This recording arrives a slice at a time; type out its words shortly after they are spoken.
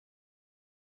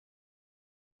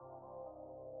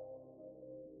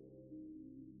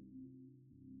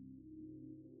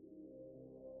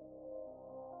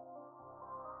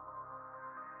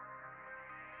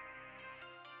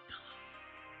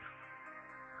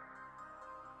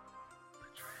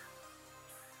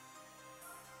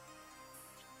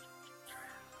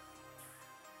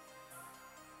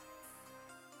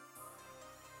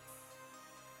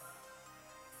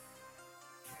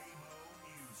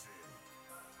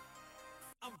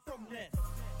that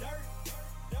dirt,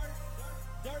 dirt,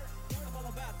 dirt. I'm all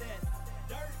about that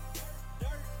dirt,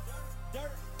 dirt,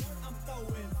 dirt. I'm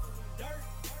throwing dirt,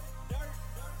 dirt,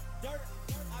 dirt.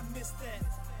 I miss that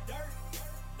dirt,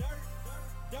 dirt,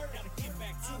 dirt. Gotta get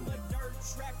back to I'm a dirt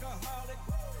trackaholic.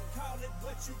 Call it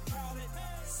what you call it.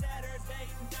 Saturday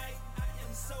night, I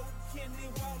am so Kenny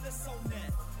Wallace on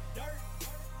that dirt,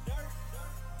 dirt,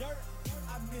 dirt.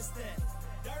 I miss that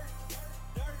dirt,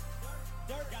 dirt,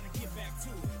 dirt. Gotta get back to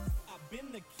it. I've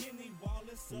been the Kenny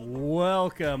Wallace.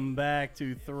 Welcome back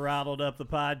to Throttled Up the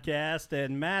podcast.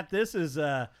 And Matt, this is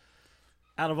out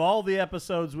of all the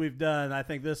episodes we've done, I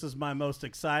think this is my most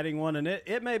exciting one, and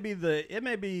it may be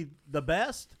the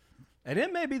best, and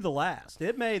it may be the last.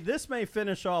 This may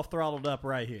finish off Throttled Up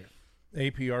right here.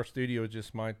 APR Studio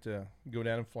just might go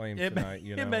down in flames tonight.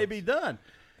 It may be done.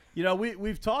 You know,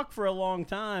 we've talked for a long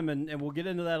time, and we'll get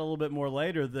into that a little bit more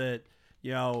later, that,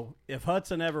 you know, if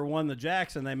Hudson ever won the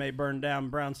Jackson, they may burn down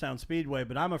Brownstown Speedway.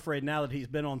 But I'm afraid now that he's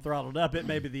been on Throttled Up, it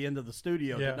may be the end of the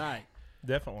studio tonight.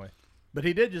 Definitely. But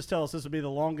he did just tell us this will be the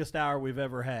longest hour we've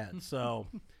ever had. So,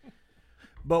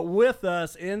 but with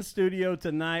us in studio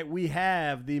tonight, we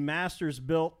have the Masters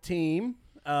Built team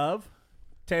of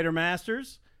Tater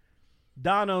Masters,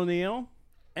 Don O'Neill,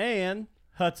 and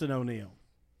Hudson O'Neill.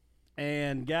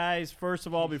 And guys, first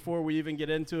of all, before we even get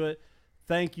into it,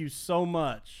 thank you so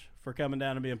much for coming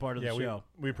down and being part of the show.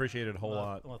 We appreciate it a whole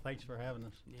lot. Well, thanks for having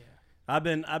us. Yeah. I've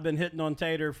been hitting on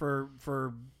Tater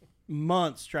for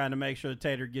months trying to make sure that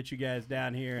Tater gets you guys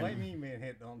down here. What And, do you mean man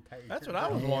hitting on Tater? That's what I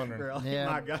was wondering. Really? Yeah.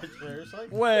 My gosh, seriously?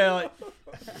 well,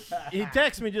 he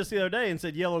texted me just the other day and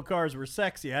said yellow cars were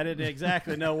sexy. I didn't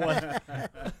exactly know what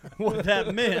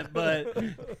that meant, but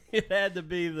it had to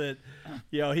be that,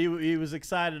 you know, he was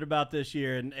excited about this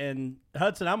year. And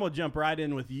Hudson, I'm gonna jump right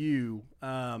in with you.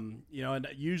 You know, and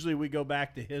usually we go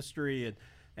back to history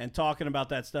and talking about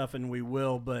that stuff, and we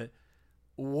will. But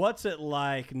what's it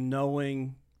like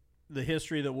knowing the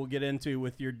history that we'll get into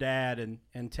with your dad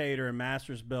and Tater and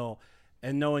Masters Built,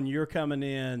 and knowing you're coming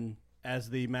in as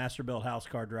the Master Built house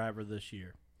car driver this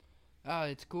year?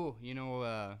 It's cool. You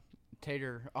know,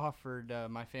 Tater offered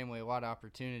my family a lot of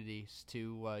opportunities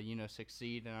to,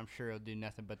 succeed, and I'm sure he'll do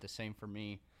nothing but the same for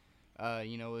me.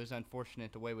 You know, it was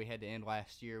unfortunate the way we had to end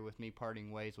last year with me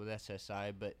parting ways with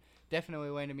SSI, but definitely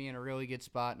landed me in a really good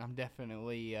spot, and I'm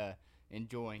definitely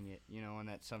enjoying it, you know, and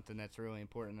that's something that's really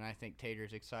important, and I think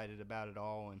Tater's excited about it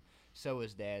all, and so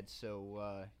is Dad.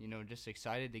 So, just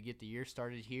excited to get the year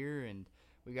started here, and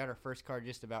we got our first car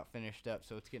just about finished up,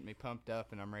 so it's getting me pumped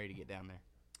up, and I'm ready to get down there.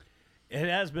 It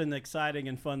has been exciting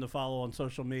and fun to follow on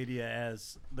social media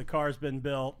as the car's been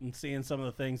built and seeing some of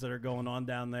the things that are going on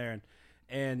down there,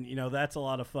 and you know, that's a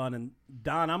lot of fun. And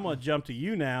Don, I'm going to jump to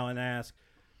you now and ask,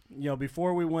 you know,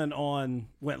 before we went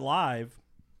live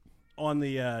on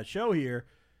the show here,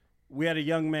 we had a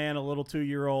young man, a little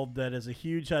 2-year-old, that is a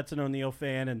huge Hudson O'Neill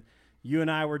fan, and you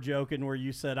and I were joking where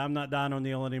you said, I'm not Don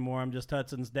O'Neill anymore, I'm just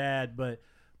Hudson's dad. But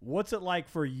what's it like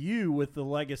for you with the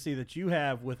legacy that you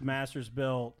have with Masters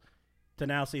Built to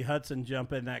now see Hudson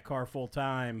jump in that car full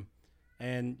time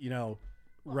and, you know,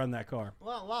 run that car?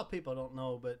 Well, a lot of people don't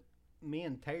know, but me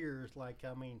and Tater's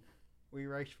we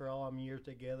raced for all them years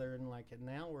together, and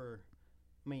now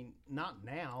not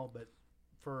now, but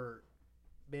for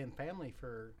being family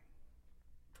for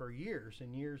years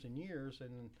and years and years,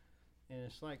 and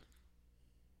it's like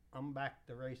I'm back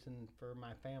to racing for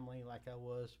my family like I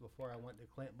was before I went to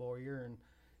Clint Boyer,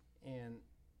 and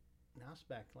now it's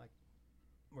back, like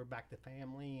we're back to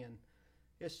family, and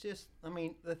it's just,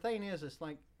 the thing is, it's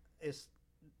like, it's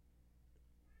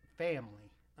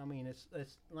family.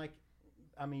 It's like,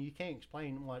 you can't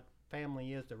explain what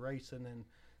family is to racing,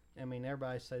 and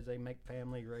everybody says they make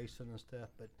family racing and stuff,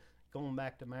 but going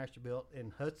back to Master Built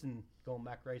and Hudson going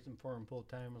back racing for him full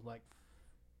time was like,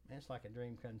 man, it's like a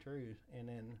dream come true. And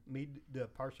then me do a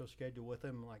partial schedule with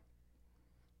him, like,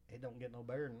 it don't get no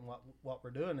better than what we're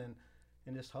doing,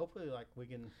 and just hopefully like we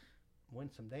can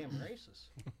win some damn races.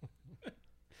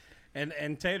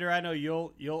 And Tater, I know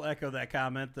you'll echo that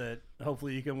comment that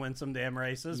hopefully you can win some damn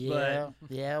races.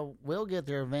 Yeah, we'll get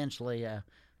there eventually.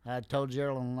 I told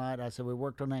Gerald tonight, I said, we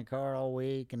worked on that car all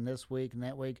week and this week and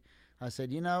that week. I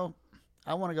said,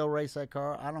 I want to go race that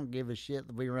car. I don't give a shit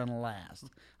that we run last.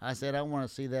 I said, I want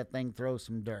to see that thing throw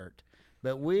some dirt.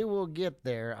 But we will get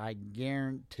there, I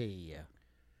guarantee you.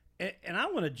 And I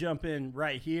want to jump in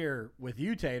right here with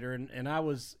you, Tater. And I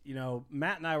was,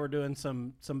 Matt and I were doing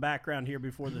some background here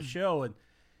before the show. And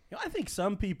I think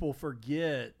some people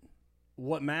forget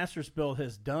what Masters Built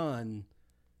has done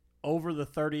over the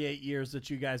 38 years that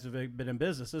you guys have been in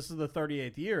business. This is the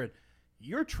 38th year. And,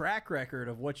 your track record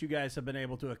of what you guys have been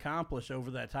able to accomplish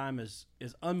over that time is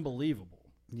unbelievable.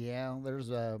 Yeah, there's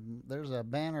a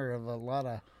banner of a lot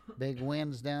of big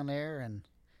wins down there, and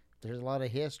there's a lot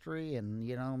of history, and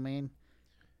you know what I mean.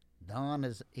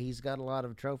 He's got a lot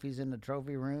of trophies in the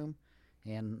trophy room,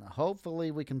 and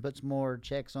hopefully we can put some more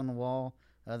checks on the wall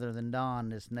other than Don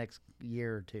this next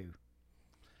year or two.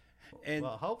 And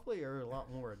well, hopefully there's a lot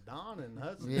more of Don and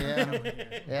Hudson. Yeah,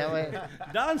 yeah,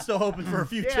 Don's still hoping for a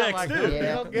few Yeah, checks like, too.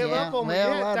 yeah. Don't give up on me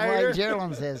well, yet, like Tater.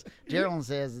 Geraldine says. Geraldine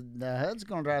says Hud's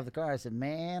gonna drive the car. I said,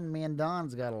 man, me and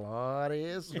Don's got a lot of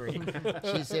history.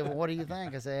 She said, well, what do you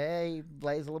think? I said, hey, he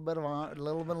lays a little bit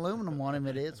of aluminum on him.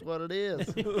 It is what it is.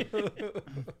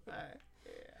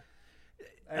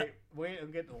 Hey, we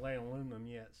ain't getting to lay aluminum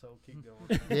yet, so keep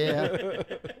going. Yeah.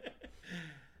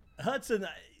 Hudson,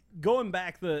 going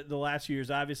back the last few years,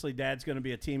 obviously Dad's going to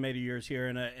be a teammate of yours here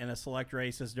in a select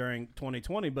races during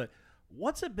 2020. But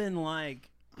what's it been like,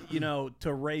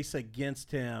 to race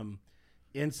against him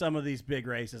in some of these big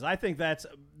races? I think that's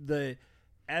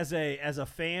as a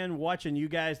fan watching you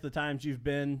guys, the times you've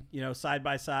been side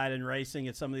by side and racing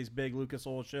at some of these big Lucas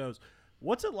Oil shows.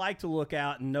 What's it like to look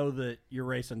out and know that you're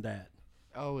racing Dad?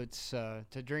 Oh, it's a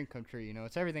dream come true.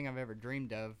 It's everything I've ever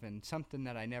dreamed of, and something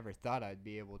that I never thought I'd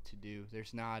be able to do.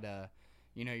 There's not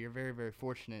you're very, very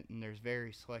fortunate, and there's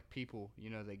very select people,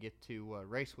 that get to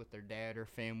race with their dad or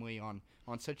family on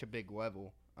such a big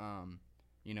level. And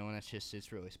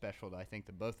it's really special, I think,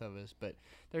 to both of us. But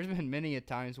there's been many a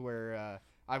times where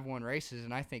I've won races,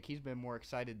 and I think he's been more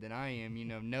excited than I am.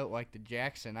 Note like the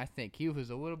Jackson, I think he was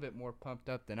a little bit more pumped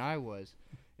up than I was,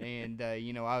 and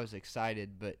I was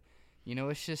excited, but.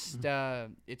 It's just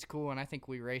it's cool, and I think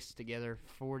we raced together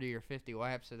 40 or 50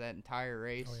 laps of that entire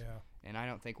race. Oh, yeah. And I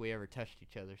don't think we ever touched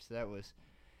each other. So that was,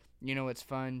 it's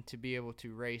fun to be able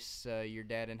to race your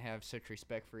dad and have such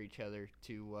respect for each other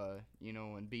to,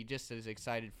 and be just as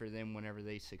excited for them whenever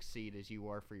they succeed as you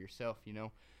are for yourself,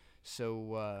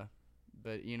 So,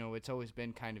 but, it's always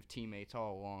been kind of teammates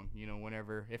all along.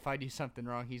 If I do something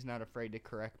wrong, he's not afraid to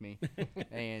correct me.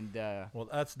 And Well,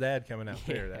 that's Dad coming out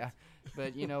there. yeah, That's,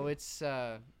 but it's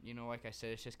like I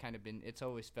said, it's just kind of been. It's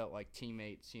always felt like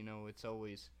teammates. It's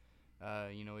always,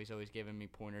 he's always given me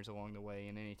pointers along the way,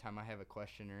 and anytime I have a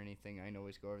question or anything, I can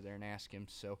always go over there and ask him.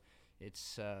 So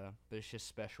it's, but it's just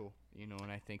special,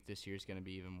 and I think this year's going to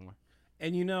be even more.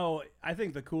 And I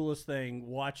think the coolest thing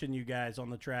watching you guys on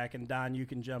the track, and Don, you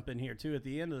can jump in here too at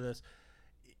the end of this.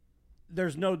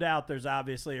 There's no doubt there's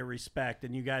obviously a respect,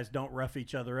 and you guys don't rough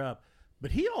each other up.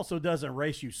 But he also doesn't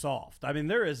race you soft. I mean,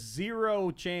 there is zero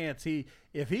chance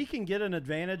if he can get an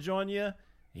advantage on you,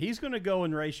 he's going to go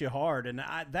and race you hard. And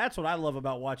that's what I love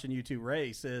about watching you two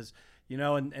race is,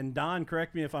 and Don,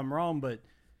 correct me if I'm wrong, but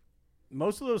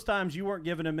most of those times you weren't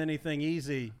giving him anything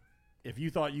easy if you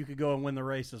thought you could go and win the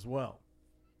race as well.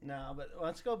 No, but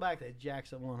let's go back to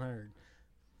Jackson 100.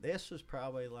 This was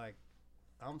probably like,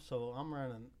 I'm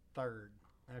running third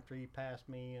after he passed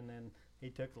me, and then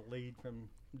he took the lead from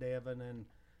Devin,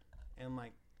 and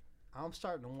like I'm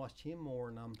starting to watch him more,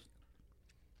 and I'm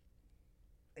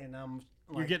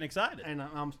like, You're getting excited, and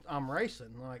I'm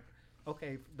racing like.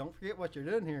 Okay, don't forget what you're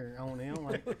doing here on him.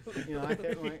 Like, I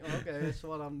kept like, okay, this is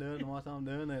what I'm doing and what I'm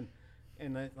doing,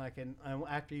 and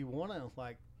after he won it, I was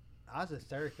like, I was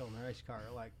hysterical in the race car,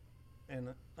 like, and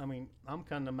I mean, I'm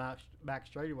coming back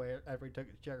straight away after he took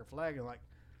the checker flag, and like,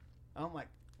 I'm like,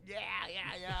 yeah,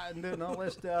 and doing all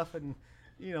this stuff, and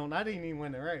and I didn't even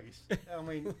win the race. I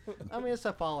mean, it's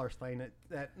a faller's thing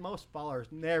that most fallers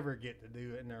never get to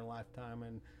do it in their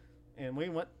lifetime, and we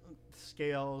went to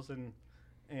scales and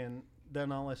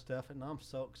done all this stuff, and I'm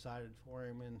so excited for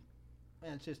him, and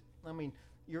man, it's just, I mean,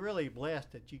 you're really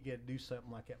blessed that you get to do something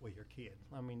like that with your kid.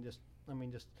 Just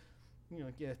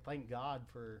thank God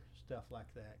for stuff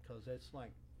like that, because it's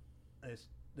like this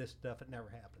stuff, it never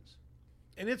happens.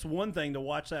 and it's one thing to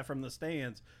watch that from the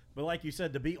stands, but like you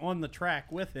said, to be on the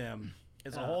track with him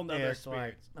is a whole nother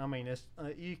experience. Like, I mean, it's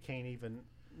you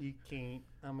can't.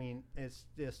 I mean, it's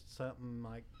just something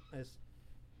like it's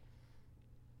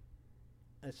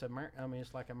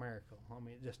like a miracle. I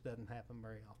mean, it just doesn't happen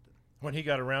very often. when he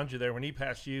got around you there, when he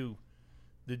passed you,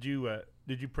 did you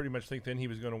pretty much think then he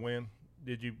was going to win?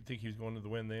 Did you think he was going to the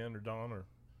win then, or Don, or?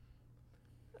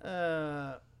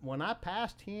 When I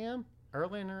passed him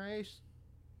early in the race,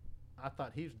 I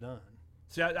thought he was done.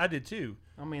 See, I did too.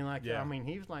 I mean, like, Yeah. I mean,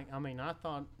 he was like, I mean, I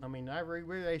thought, I mean, we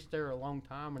raced there a long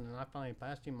time, and then I finally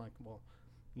passed him, like, well,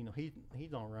 he's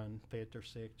gonna run fifth or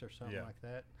sixth or something Yeah. like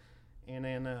that. And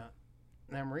then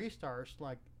them restarts,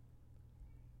 like,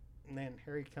 and then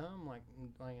here he come, like,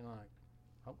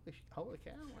 holy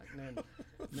cow! Like, and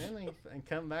then and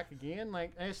come back again.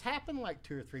 Like, and it's happened like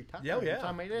 2 or 3 times. Yeah, yeah,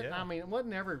 I mean, yeah. I mean, it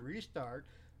wasn't every restart.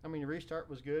 I mean, the restart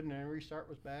was good, and then the restart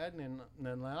was bad, and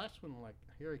then the last one, like,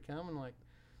 here he coming, like,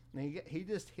 and he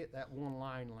just hit that one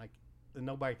line like that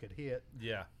nobody could hit,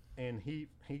 Yeah. and he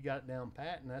got it down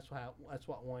pat, and that's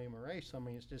what won him a race. I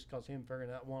mean, it's just because him figuring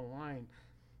that one line,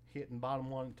 hitting bottom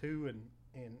 1 and 2,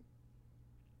 and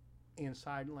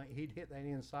inside, like he'd hit that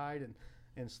inside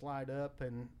and slide up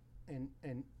and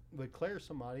would clear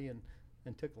somebody and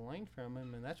took the lane from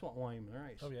him, and that's what won him the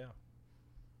race. Oh yeah.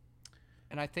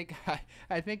 And I think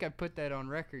I put that on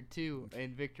record too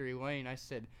in Victory Lane. I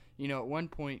said, you know, at one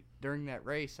point during that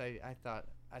race, I thought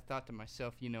to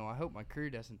myself, you know, I hope my crew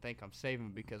doesn't think I'm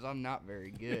saving because I'm not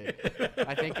very good.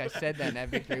 I think I said that in that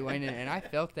Victory Lane, and I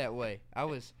felt that way.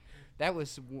 That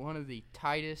was one of the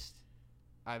tightest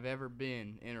I've ever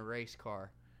been in a race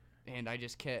car, and I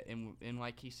just kept and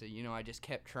like he said, you know, I just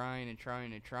kept trying and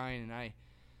trying and trying,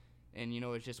 and you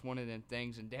know, it's just one of them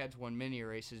things. And Dad's won many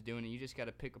races doing it. You just got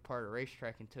to pick apart a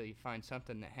racetrack until you find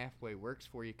something that halfway works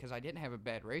for you. Because I didn't have a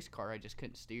bad race car, I just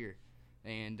couldn't steer.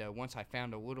 And once I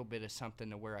found a little bit of something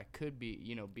to where I could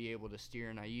be able to steer,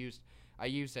 and I used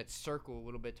that circle a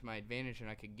little bit to my advantage, and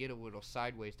I could get a little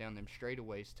sideways down them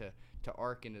straightaways to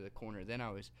arc into the corner. Then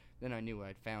I knew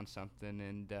I'd found something,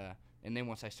 and then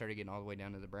once I started getting all the way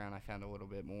down to the brown, I found a little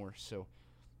bit more. So,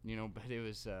 you know, but it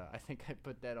was I think I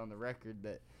put that on the record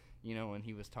that, you know, when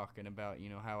he was talking about, you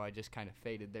know, how I just kind of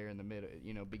faded there in the middle,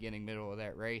 you know, beginning middle of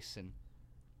that race, and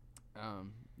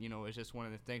you know, it was just one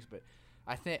of the things. But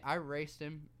I think I raced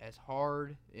him as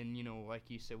hard, and, you know, like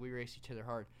you said, we raced each other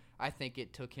hard. I think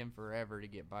it took him forever to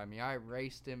get by me. I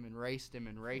raced him and raced him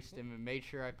and raced him and made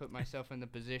sure I put myself in the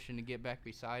position to get back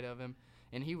beside of him.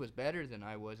 And he was better than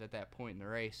I was at that point in the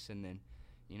race. And then,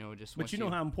 you know, just But once you know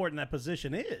how important that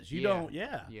position is. You Yeah. don't,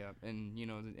 yeah. Yeah, and, you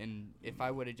know, and if I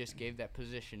would have just gave that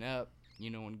position up, you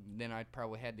know, and then I'd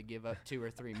probably had to give up 2 or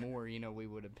 3 more, you know, we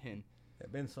would have been. If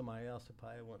it'd been somebody else, it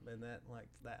probably wouldn't been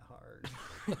that hard.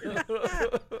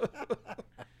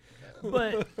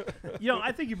 But, you know,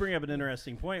 I think you bring up an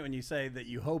interesting point when you say that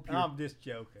you hope I'm just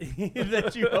joking.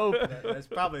 that you hope That's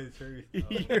probably the truth.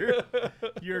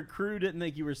 your crew didn't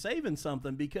think you were saving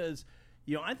something because,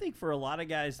 you know, I think for a lot of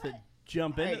guys that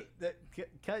jump in. Hey,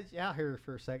 cut out here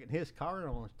for a second. His car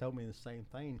owner told me the same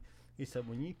thing. He said,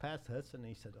 when you passed Hudson,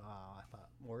 he said, I thought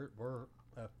we're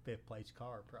a 5th place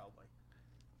car probably.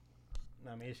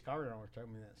 I mean, his car owner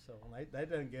told me that, so they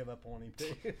didn't give up on him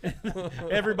too.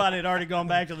 Everybody had already gone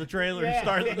back to the trailer and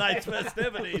started the night's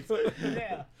festivities.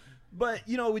 Yeah. But,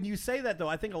 you know, when you say that, though,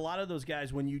 I think a lot of those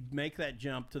guys, when you make that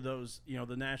jump to those, you know,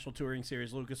 the National Touring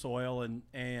Series, Lucas Oil,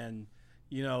 and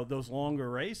you know, those longer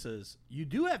races, you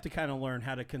do have to kind of learn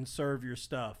how to conserve your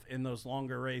stuff in those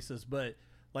longer races. But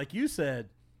like you said,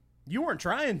 you weren't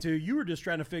trying to. You were just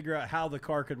trying to figure out how the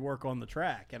car could work on the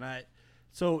track. And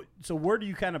so where do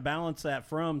you kind of balance that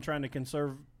from, trying to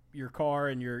conserve your car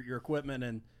and your equipment,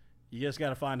 and you just got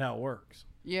to find how it works?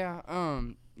 Yeah,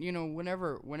 you know,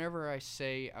 whenever I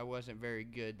say I wasn't very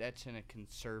good, that's in a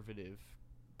conservative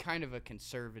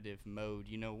mode.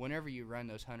 You know, whenever you run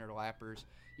those 100 lappers,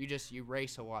 you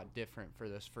race a lot different for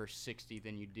those first 60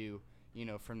 than you do, you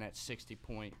know, from that 60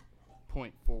 point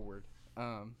forward.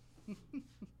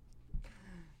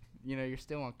 You know, you're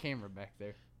still on camera back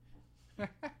there.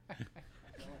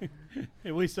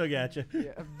 Hey, we still got you.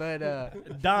 Yeah,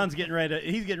 but Don's getting ready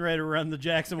to run the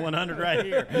Jackson 100 right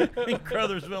here in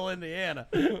Crothersville, Indiana,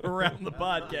 around the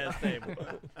podcast table.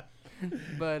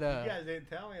 But You guys didn't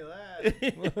tell me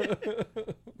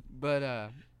that.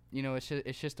 but you know,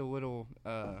 it's just a little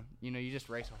you know, you just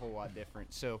race a whole lot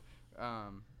different. So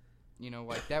you know,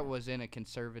 like that was in a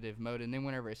conservative mode, and then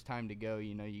whenever it's time to go,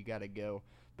 you know, you got to go.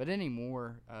 But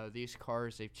anymore, these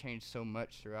cars, they've changed so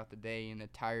much throughout the day, and the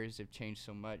tires have changed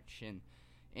so much, and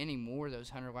anymore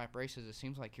those 100-lap races, it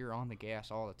seems like you're on the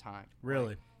gas all the time.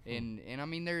 Really? And I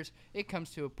mean, it comes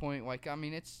to a point, like, I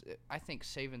mean, I think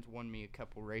Saban's won me a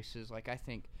couple races. Like, I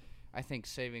think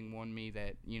Saban won me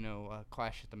that, you know,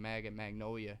 Clash at the Mag at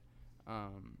Magnolia.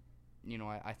 You know,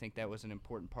 I think that was an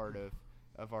important part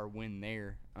of our win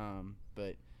there.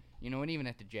 But, you know, and even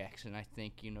at the Jackson, I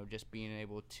think, you know, just being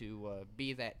able to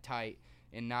be that tight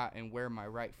and wear my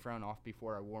right front off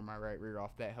before I wore my right rear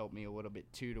off, that helped me a little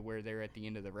bit too, to where there at the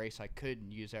end of the race I could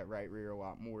use that right rear a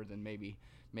lot more than maybe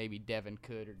Devin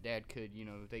could or Dad could. You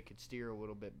know, they could steer a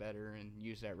little bit better and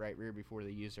use that right rear before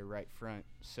they use their right front.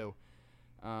 So,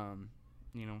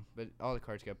 you know, but all the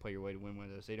cars got to play your way to win one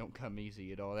of those. They don't come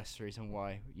easy at all. That's the reason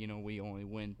why, you know, we only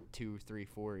win 2, 3,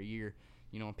 4 a year.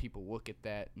 You know, and people look at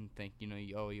that and think, you know,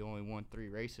 you only won 3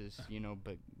 races, you know,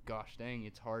 but gosh dang,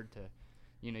 it's hard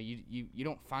you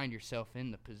don't find yourself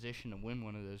in the position to win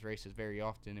one of those races very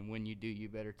often, and when you do, you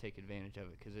better take advantage of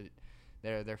it because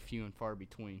they're few and far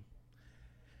between.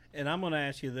 And I'm going to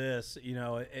ask you this,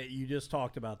 you just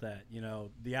talked about that,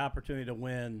 the opportunity to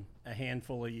win a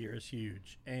handful a year is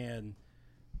huge. And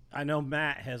I know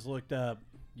Matt has looked up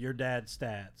your dad's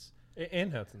stats.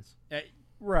 And Hudson's.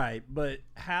 Right, but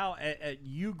how, at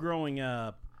you growing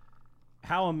up,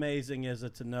 how amazing is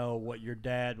it to know what your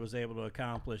dad was able to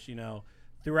accomplish,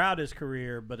 throughout his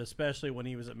career, but especially when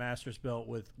he was at Mastersbilt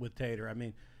with Tater? I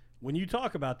mean, when you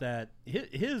talk about that,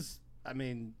 his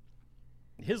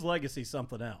legacy's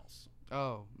something else.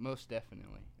 Oh, most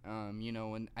definitely.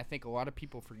 And I think a lot of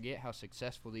people forget how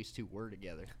successful these two were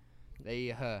together.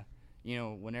 They,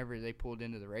 whenever they pulled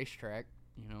into the racetrack,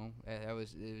 it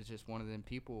was just one of them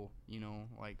people,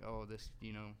 like, oh, this,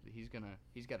 he's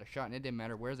got a shot, and it didn't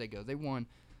matter where they go. They won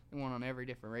on every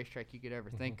different racetrack you could ever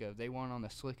think of. They won on the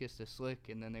slickest of slick,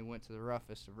 and then they went to the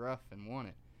roughest of rough and won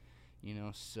it.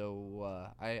 So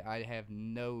I have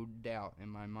no doubt in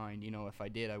my mind, if I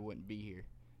did, I wouldn't be here.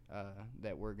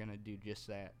 That we're gonna do just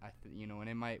that.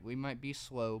 And we might be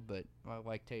slow, but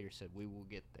like Tater said, we will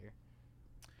get there.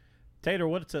 Tater,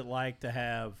 what's it like to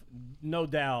have? No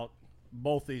doubt,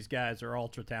 both these guys are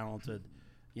ultra talented,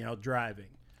 driving.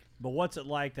 But what's it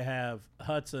like to have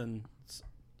Hudson's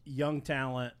young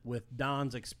talent with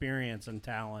Don's experience and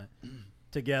talent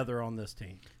together on this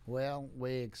team? Well,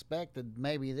 we expected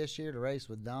maybe this year to race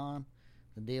with Don.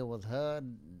 The deal with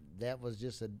Hud, that was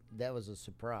a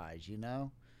surprise,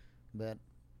 But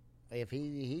if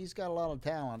he's got a lot of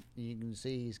talent, you can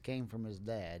see he's came from his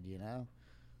dad,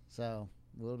 So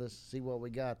we'll just see what we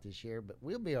got this year, but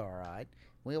we'll be all right.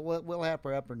 We'll have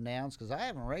our up and downs because I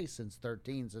haven't raced since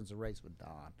 13, since a race with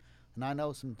Don, and I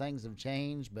know some things have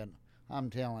changed, but I'm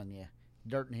telling you,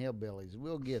 dirt and hillbillies,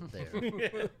 we'll get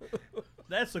there.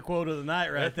 That's the quote of the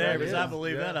night right there, because I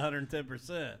believe that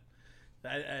 110%.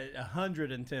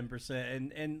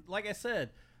 110%. And like I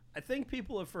said, I think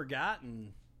people have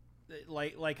forgotten,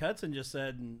 like Hudson just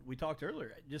said, and we talked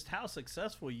earlier, just how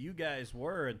successful you guys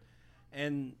were.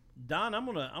 And Don, I'm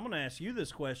gonna ask you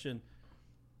this question.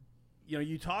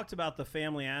 You talked about the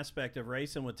family aspect of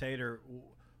racing with Tater.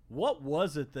 What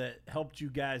was it that helped you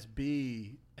guys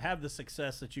have the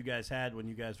success that you guys had when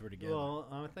you guys were together?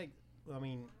 Well,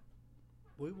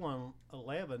 we won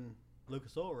 11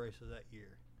 Lucas Oil races that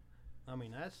year.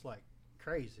 That's like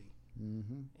crazy.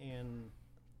 Mm-hmm. And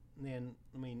then,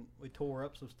 we tore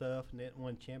up some stuff and didn't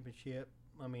win championship.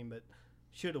 But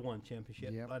should have won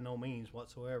championship by no means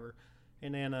whatsoever.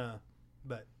 And then,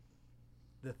 but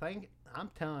the thing I'm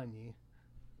telling you,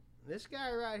 this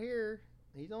guy right here,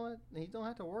 he don't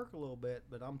have to work a little bit,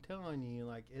 but I'm telling you,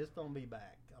 like, it's gonna be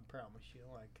back. I promise you.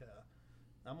 Like,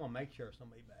 I'm gonna make sure it's gonna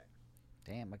be back.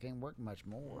 Damn, I can't work much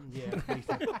more. Yeah,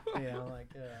 yeah. Like,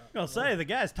 I'm gonna say the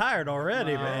guy's tired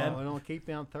already, man. We don't keep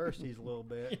down thirsties a little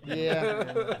bit.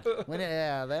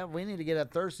 Yeah, we need to get that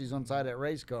thirsties inside that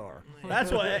race car.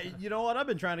 That's what you know. What I've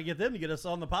been trying to get them to get us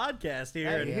on the podcast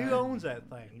here. Hey, who owns that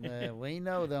thing? We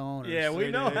know the owners. Yeah, we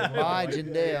know. Lige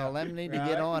and Dale. Them need to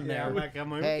get on there. Like,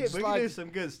 we Hey, can do some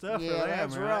good stuff. Yeah, for them,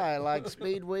 that's right. Like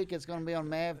Speed Week, it's going to be on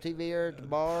Mav TV here at the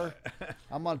bar.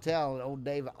 I'm going to tell old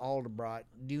David Aldebright,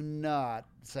 do not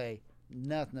say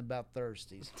nothing about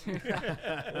thirsties.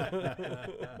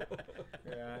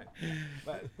 Right.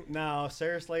 But no,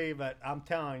 seriously, but I'm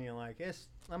telling you, like, it's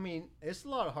a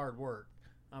lot of hard work.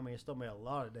 It's still be a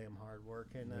lot of damn hard work.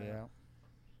 And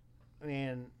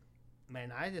and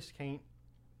man, I just can't.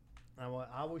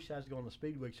 I wish I was going to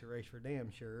Speed Weeks to race for damn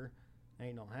sure.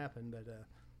 Ain't gonna happen. But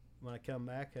when I come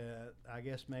back, I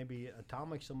guess maybe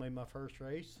Atomic's gonna be my first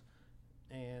race,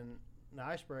 and the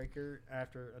Icebreaker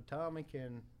after Atomic,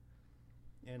 and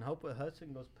hopefully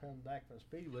Hudson goes back from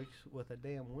Speed Weeks with a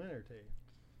damn win or two.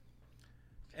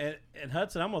 And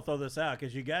Hudson, I'm gonna throw this out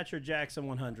because you got your Jackson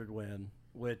 100 win,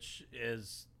 which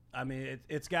is,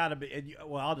 it's got to be.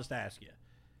 Well, I'll just ask you: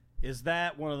 is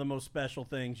that one of the most special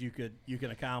things you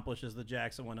can accomplish? Is the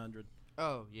Jackson 100?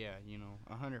 Oh yeah,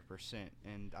 100%.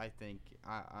 And I think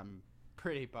I'm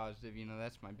pretty positive.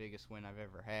 That's my biggest win I've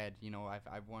ever had.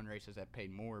 I've won races that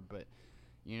paid more, but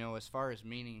as far as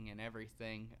meaning and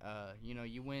everything,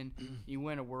 you win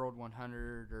a World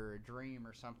 100 or a Dream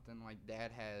or something like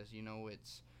Dad has.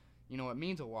 It's it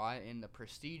means a lot and the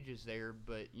prestige is there,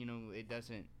 but it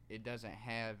doesn't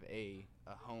have a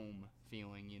home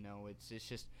feeling.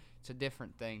 It's a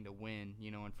different thing to win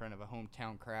in front of a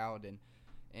hometown crowd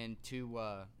and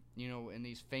to and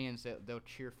these fans that they'll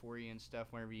cheer for you and stuff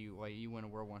whenever you win a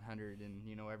World 100 and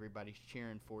everybody's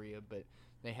cheering for you, but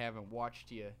they haven't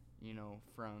watched you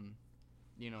from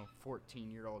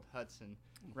 14-year-old Hudson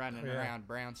running Yeah. around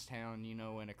Brownstown,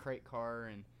 in a crate car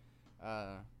and,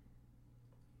 and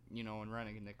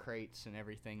running the crates and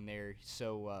everything there.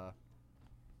 So,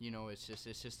 it's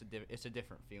just a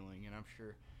different feeling, and I'm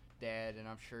sure Dad and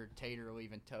I'm sure Tater will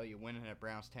even tell you winning at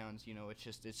Brownstown's, it's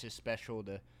just special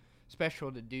to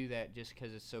do that just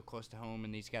because it's so close to home,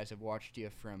 and these guys have watched you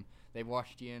in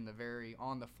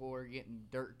on the floor getting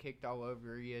dirt kicked all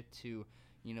over you to,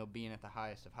 being at the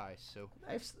highest of highs. So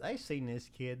They've seen this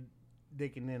kid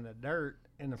digging in the dirt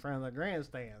in the front of the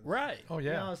grandstands. Right. Oh yeah.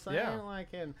 You know what I'm saying? Yeah. Like,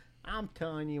 and I'm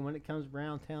telling you, when it comes to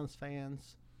Browntown's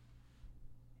fans,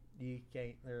 you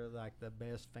can't. They're like the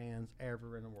best fans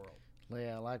ever in the world.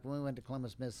 Yeah, like when we went to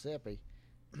Columbus, Mississippi,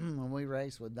 when we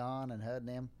raced with Don and Hud and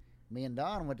them, me and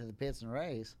Don went to the pits and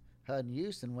race. Hud and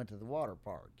Houston went to the water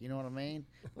park. You know what I mean?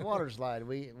 The water slide.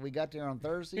 We got there on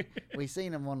Thursday. We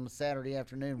seen them on Saturday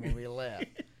afternoon when we left.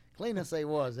 Cleanest they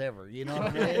was ever. You know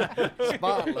what I mean?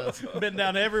 Spotless. Been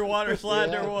down every water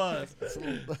slide there was.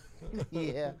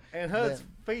 Yeah. And Hud's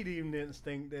feet even didn't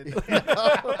stink, did it?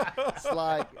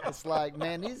 It's like,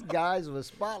 man, these guys was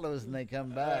spotless when they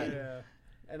come back. Yeah.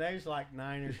 And they was like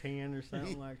 9 or 10 or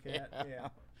something like that. Yeah.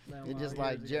 It's just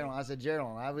like Gerald. I said,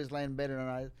 Gerald, I was laying in bed and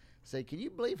I said, can you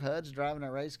believe Hud's driving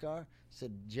a race car? I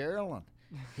said, Gerald,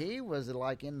 he was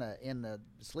like in the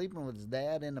sleeping with his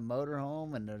dad in the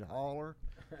motorhome and the hauler.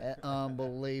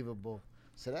 Unbelievable.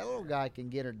 So that little guy can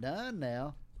get her done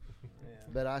now. Yeah.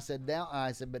 But I said,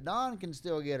 but Don can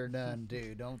still get her done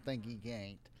too. Don't think he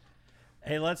can't.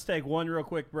 Hey, let's take one real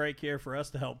quick break here for us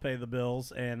to help pay the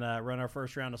bills and run our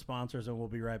first round of sponsors, and we'll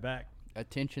be right back.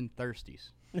 attention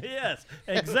thirsties. Yes,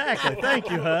 exactly. Thank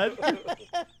you, Hud.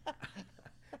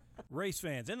 Race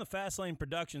fans, In the Fast Lane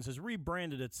Productions has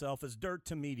rebranded itself as Dirt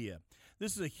to Media.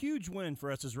 This is a huge win for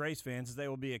us as race fans, as they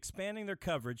will be expanding their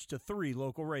coverage to 3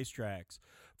 local racetracks.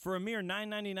 For a mere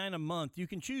 $9.99 a month, you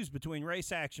can choose between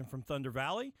race action from Thunder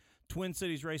Valley, Twin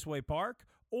Cities Raceway Park,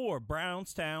 or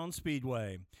Brownstown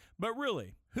Speedway. But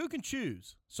really, who can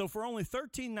choose? So for only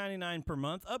 $13.99 per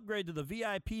month, upgrade to the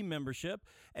VIP membership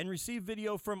and receive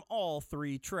video from all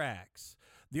 3 tracks.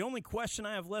 The only question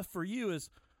I have left for you is,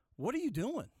 what are you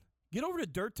doing? Get over to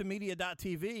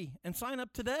dirttomedia.tv and sign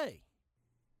up today.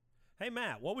 Hey,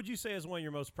 Matt, what would you say is one of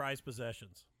your most prized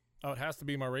possessions? Oh, it has to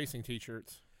be my racing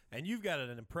T-shirts. And you've got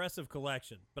an impressive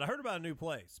collection. But I heard about a new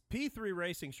place.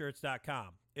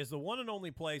 P3RacingShirts.com is the one and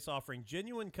only place offering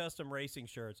genuine custom racing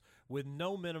shirts with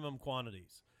no minimum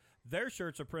quantities. Their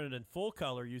shirts are printed in full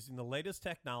color using the latest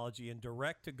technology in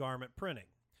direct-to-garment printing.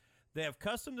 They have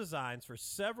custom designs for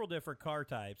several different car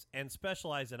types and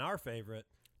specialize in our favorite,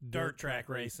 dirt track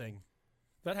racing.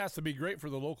 That has to be great for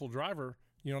the local driver.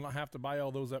 You don't have to buy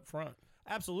all those up front.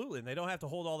 Absolutely, and they don't have to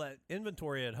hold all that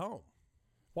inventory at home.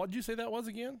 What did you say that was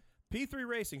again?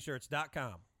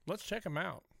 P3RacingShirts.com. Let's check them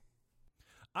out.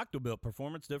 Octobuilt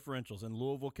Performance Differentials in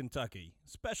Louisville, Kentucky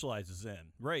specializes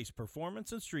in race,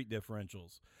 performance, and street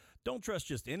differentials. Don't trust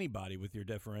just anybody with your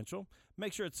differential.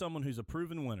 Make sure it's someone who's a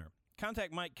proven winner.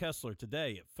 Contact Mike Kessler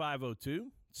today at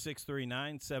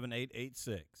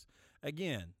 502-639-7886.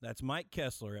 Again, that's Mike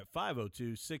Kessler at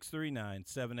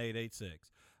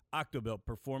 502-639-7886. Octobuilt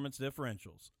Performance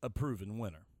Differentials, a proven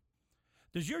winner.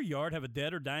 Does your yard have a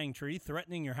dead or dying tree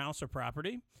threatening your house or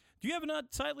property? Do you have an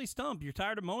unsightly stump you're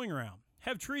tired of mowing around?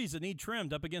 Have trees that need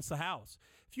trimmed up against the house?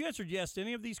 If you answered yes to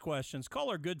any of these questions, call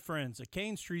our good friends at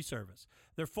Kane's Tree Service.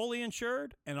 They're fully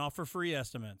insured and offer free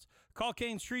estimates. Call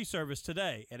Kane's Tree Service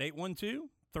today at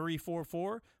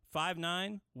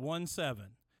 812-344-5917.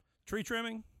 Tree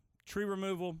trimming, tree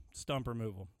removal, stump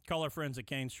removal. Call our friends at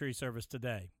Kane's Tree Service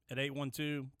today at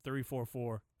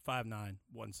 812-344-5917.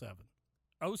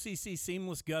 OCC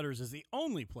Seamless Gutters is the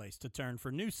only place to turn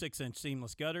for new 6-inch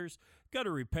seamless gutters,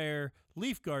 gutter repair,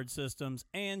 leaf guard systems,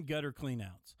 and gutter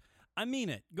cleanouts. I mean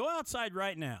it. Go outside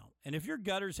right now, and if your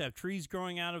gutters have trees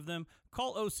growing out of them,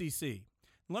 call OCC.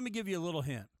 Let me give you a little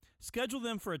hint. Schedule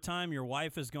them for a time your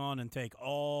wife is gone and take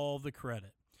all the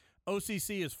credit.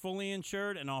 OCC is fully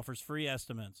insured and offers free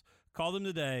estimates. Call them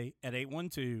today at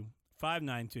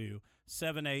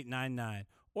 812-592-7899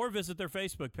 or visit their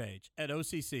Facebook page at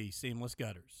OCC Seamless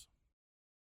Gutters.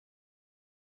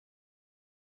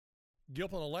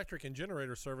 Gilpin Electric and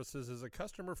Generator Services is a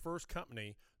customer-first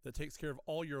company that takes care of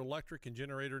all your electric and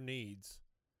generator needs.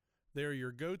 They are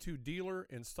your go-to dealer,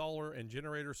 installer, and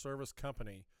generator service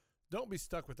company. Don't be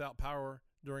stuck without power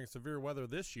during severe weather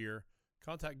this year.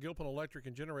 Contact Gilpin Electric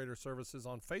and Generator Services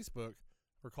on Facebook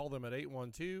or call them at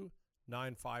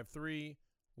 812-953-1261.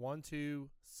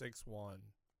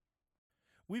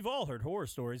 We've all heard horror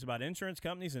stories about insurance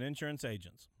companies and insurance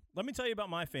agents. Let me tell you about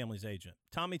my family's agent,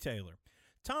 Tommy Taylor.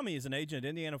 Tommy is an agent at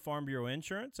Indiana Farm Bureau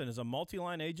Insurance and is a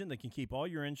multi-line agent that can keep all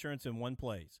your insurance in one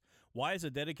place. Why is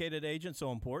a dedicated agent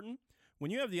so important?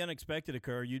 When you have the unexpected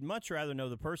occur, you'd much rather know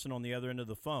the person on the other end of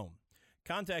the phone.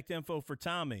 Contact info for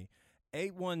Tommy,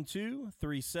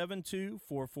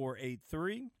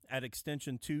 812-372-4483 at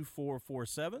extension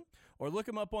 2447, or look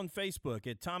him up on Facebook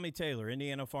at Tommy Taylor,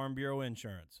 Indiana Farm Bureau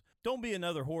Insurance. Don't be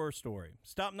another horror story.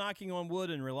 Stop knocking on wood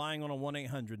and relying on a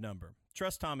 1-800 number.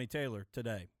 Trust Tommy Taylor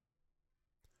today.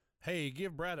 Hey,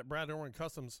 give Brad at Brad Irwin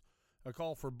Customs a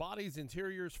call for bodies,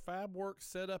 interiors, fab work,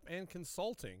 setup, and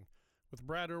consulting. With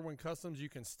Brad Irwin Customs, you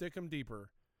can stick them deeper.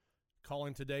 Call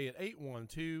him today at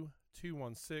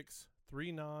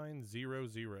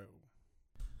 812-216-3900.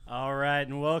 All right,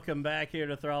 and welcome back here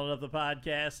to Throttled Up the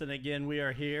Podcast. And again, we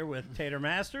are here with Tater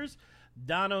Masters,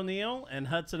 Don O'Neill, and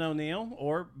Hudson O'Neill,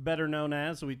 or better known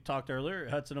as, we talked earlier,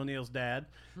 Hudson O'Neill's dad.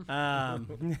 I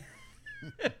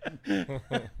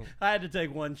had to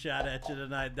take one shot at you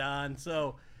tonight, Don.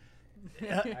 So I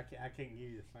can't give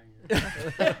you the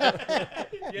finger.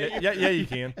 Yeah, you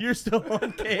can. you're still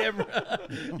on camera.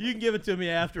 You can give it to me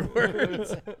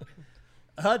afterwards.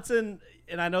 Hudson,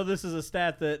 and I know this is a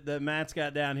stat that Matt's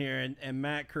got down here, and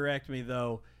Matt, correct me,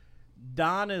 though.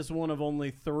 Don is one of only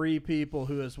 3 people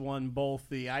who has won both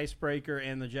the Icebreaker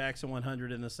and the Jackson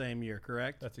 100 in the same year,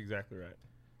 correct? That's exactly right.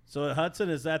 So, Hudson,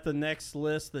 is that the next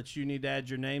list that you need to add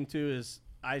your name to, is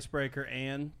Icebreaker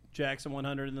and Jackson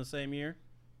 100 in the same year?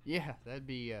 Yeah, that'd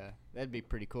be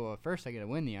pretty cool. At first, I got to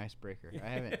win the Icebreaker.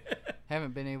 I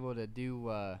haven't been able to do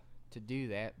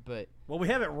that, but Well, we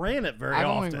haven't ran it very I've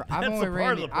often. only That's the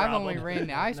part of the I've problem. only ran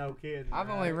the ice. No kidding.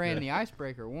 I've only ran the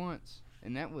Icebreaker once,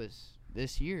 and that was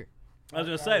this year. I was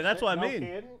going to say, that's what I No mean.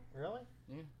 kidding? Really?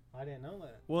 Yeah. I didn't know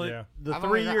that. Well, Yeah. the I've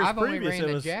 3 only, years I've only previous, ran it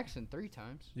the was Jackson 3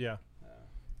 times. Yeah.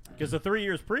 because the 3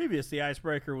 years previous, the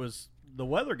Icebreaker was the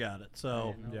weather got it. I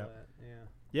So didn't know yeah. that. Yeah.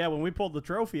 yeah, when we pulled the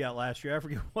trophy out last year, I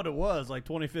forget what it was, like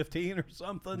 2015 or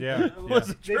something. Yeah. Was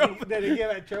the trophy? Did he give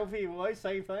that trophy away?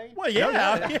 Same thing? Well,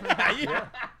 yeah.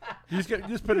 You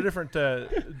just put a different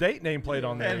date nameplate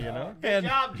on there, you know? Good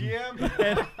job, Jim.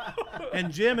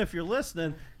 And Jim, if you're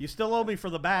listening, you still owe me for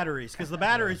the batteries because the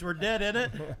batteries were dead in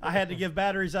it. I had to give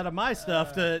batteries out of my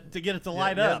stuff to get it to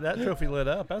light Yeah, up. that trophy lit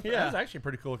up. That Yeah. was actually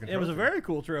pretty cool. It was a very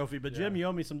cool trophy, but Jim, you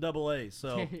owe me some double A's.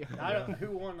 So I don't.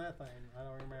 Who won that thing? I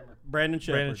don't remember. Brandon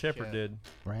Shepard. Brandon Shepard Yeah. did.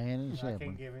 Brandon I Shepard.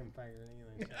 can't give him finger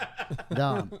anything. So.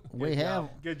 Don, we have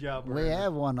Good job. we Brandon.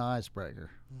 have won the Icebreaker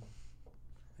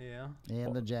Yeah.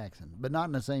 and the Jackson, but not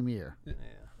in the same year. Yeah.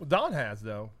 Well, Don has,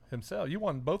 though, himself. You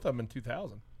won both of them in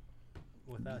 2000.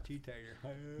 Without you, Taylor.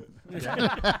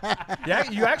 Yeah,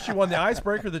 you actually won the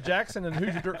Icebreaker, the Jackson, and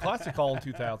Hoosier Dirt Classic all in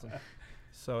 2000.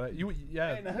 So, And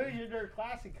the Hoosier Dirt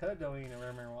Classic, Hood don't even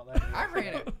remember what that is. I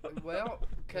ran it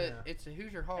because Yeah. it's a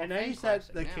Hoosier Hall. And of then Fame you said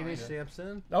Classic the now, Kenny ain't it?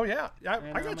 Simpson. Oh, yeah. I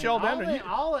And got mean, you all down there.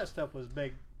 all that stuff was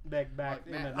big back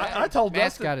in the Matt- day. I told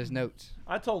Matt's Dustin. got his notes.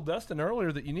 I told Dustin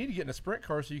earlier that you need to get in a sprint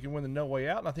car so you can win the No Way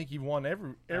Out, and I think you've won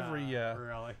every. Really?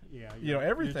 Yeah. you know,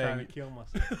 everything. You're trying to kill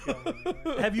myself. Kill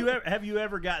me. Have you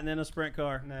ever gotten in a sprint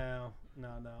car? No.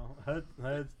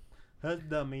 Hud's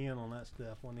done me in on that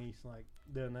stuff when he's like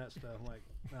doing that stuff. Like,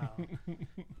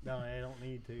 no, I don't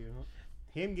need to.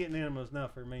 Him getting in was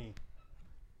enough for me.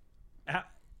 How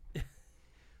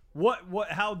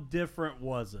different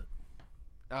was it?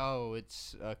 Oh,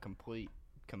 it's a complete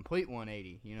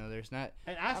 180. You know, there's not.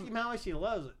 And ask him how much he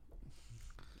loves it.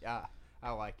 Yeah,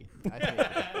 I like it.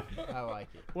 I like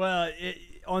it. Well,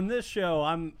 on this show,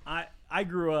 I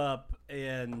grew up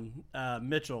in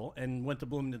Mitchell and went to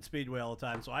Bloomington Speedway all the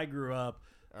time, so I grew up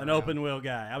an Around. open wheel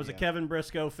guy. I was a Yeah. Kevin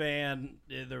Briscoe fan.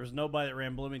 There was nobody that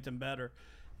ran Bloomington better.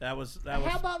 That was.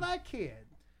 How about that kid?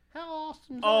 How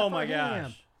awesome is Oh that my for him?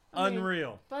 gosh, I mean,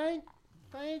 unreal. Thank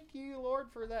you, Lord,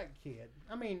 for that kid.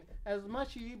 I mean, as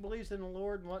much as he believes in the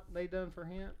Lord and what they done for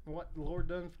him, what the Lord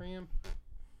done for him.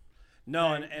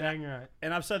 No, dang right.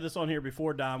 and I've said this on here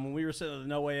before, Dom. When we were sitting at the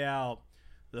No Way Out,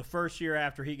 the first year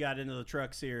after he got into the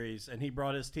truck series, and he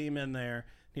brought his team in there,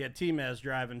 he had T-Mez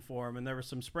driving for him, and there were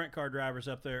some sprint car drivers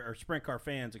up there, or sprint car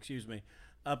fans, excuse me,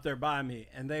 up there by me,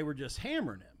 and they were just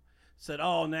hammering him. Said,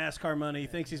 "Oh, NASCAR money, he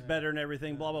thinks he's better than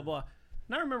everything, blah blah blah."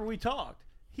 And I remember we talked.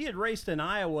 He had raced in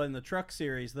Iowa in the truck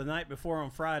series the night before on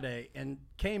Friday, and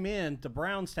came in to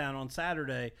Brownstown on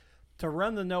Saturday to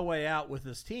run the No Way Out with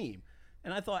his team.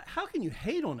 And I thought, how can you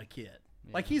hate on a kid?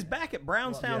 Like, he's back at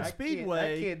Brownstown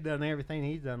Speedway. That kid done everything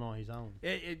he's done on his own.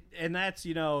 And that's,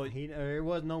 you know, There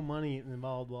was no money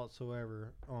involved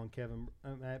whatsoever on Kevin.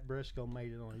 Matt Briscoe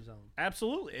made it on his own.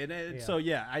 absolutely. And Yeah. so,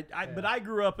 yeah, but I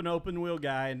grew up an open wheel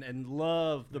guy and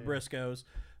loved the Yeah. Briscoes.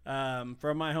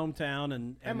 from my hometown,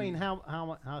 and I mean,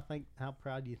 how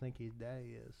proud do you think his dad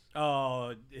is?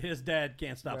 oh, his dad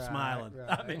can't stop Right, smiling.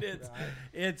 I right, mean, right.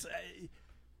 it's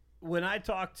when I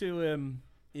talk to him,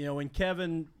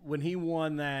 when he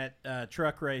won that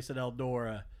truck race at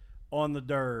Eldora on the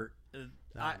dirt,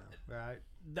 Right.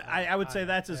 I would say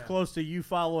that's as yeah. close to you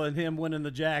following him winning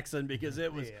the Jackson, because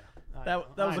it was Yeah.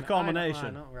 that was a culmination. I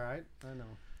know, right? I know.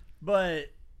 But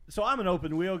so I'm an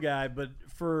open wheel guy, but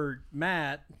for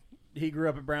Matt, he grew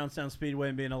up at Brownstown Speedway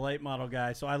and being a late model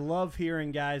guy. So I love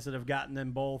hearing guys that have gotten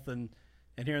them both and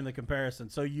hearing the comparison.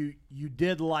 So you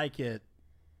did like it.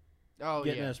 Oh,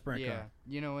 Getting yeah, a sprint yeah.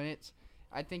 car. And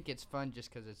I think it's fun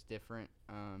just because it's different.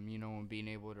 And being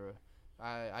able to,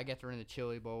 I got to run the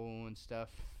Chili Bowl and stuff,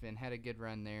 and had a good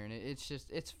run there, and it's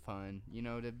fun.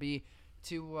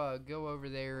 To go over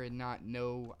there and not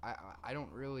know.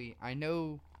 I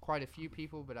know quite a few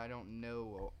people, but I don't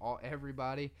know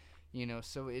everybody.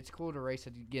 So it's cool to race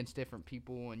against different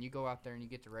people, and you go out there and you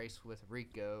get to race with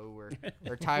Rico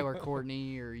or Tyler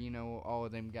Courtney or all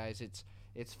of them guys.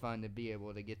 It's fun to be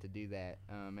able to get to do that.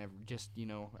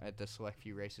 At the select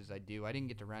few races I do. I didn't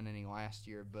get to run any last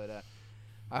year, but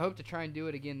I hope to try and do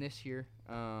it again this year.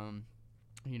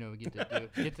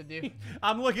 Get to do.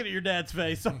 I'm looking at your dad's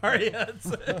face. Sorry.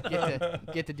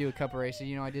 get to do a couple races.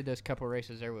 I did those couple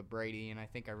races there with Brady, and I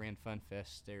think I ran Fun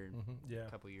Fest there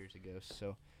a couple years ago.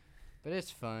 So, but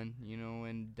it's fun,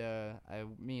 and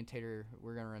me and Tater,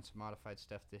 we're gonna run some modified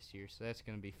stuff this year, so that's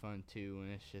gonna be fun too.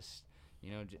 And it's just,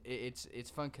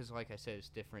 it's fun because, like I said, it's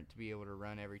different to be able to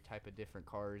run every type of different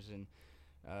cars, and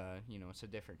it's a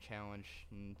different challenge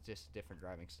and just a different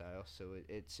driving style. So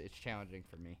it's challenging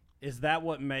for me. Is that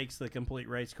what makes the complete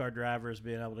race car drivers,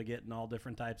 being able to get in all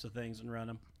different types of things and run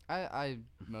them? I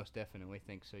most definitely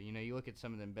think so. You look at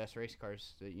some of them best race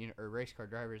cars that, or race car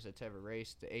drivers that's ever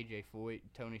raced, AJ Foyt,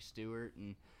 Tony Stewart,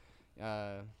 and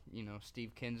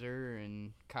Steve Kinzer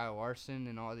and Kyle Larson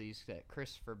and all these, that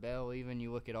Christopher Bell. Even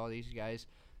you look at all these guys,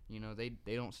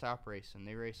 they don't stop racing.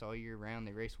 They race all year round.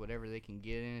 They race whatever they can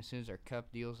get in. As soon as their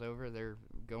cup deal's over, they're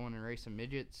going and racing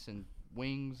midgets and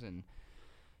wings and.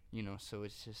 So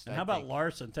it's just. And how about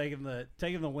Larson taking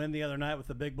the win the other night with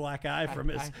the big black eye from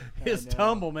his know.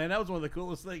 tumble, man? That was one of the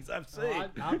coolest things I've seen.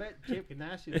 I bet Chip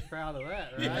Ganassi was proud of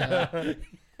that, right?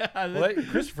 Well,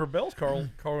 Christopher Bell's car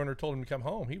owner told him to come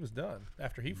home. He was done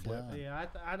after he flipped. Yeah,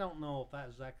 I don't know if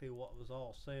that's exactly what was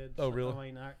all said. Oh, really? I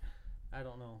mean, I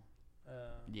don't know.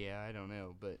 Yeah, I don't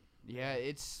know, but yeah,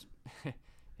 it's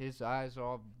his eyes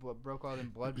all broke all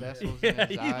them blood vessels in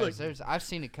his eyes. I've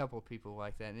seen a couple of people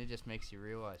like that, and it just makes you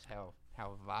realize how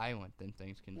violent them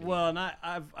things can be. Well, and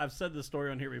I've said this story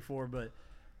on here before, but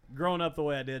growing up the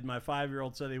way I did, my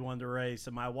 5-year-old said he wanted to race,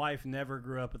 and my wife never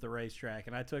grew up at the racetrack,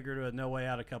 and I took her to a No Way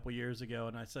Out a couple years ago,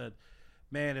 and I said,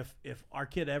 man, if our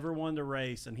kid ever wanted to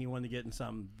race and he wanted to get in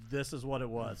something, this is what it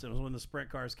was. It was when the sprint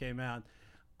cars came out.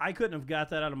 I couldn't have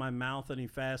got that out of my mouth any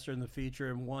faster in the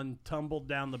feature, and one tumbled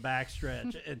down the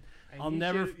backstretch. And I'll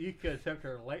never. You could have took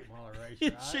her to late model race,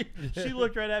 right? she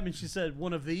looked right at me and she said,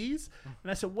 "One of these?"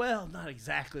 And I said, "Well, not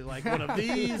exactly like one of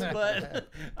these, but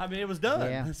I mean, it was done."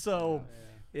 Yeah. So,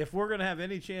 if we're gonna have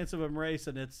any chance of him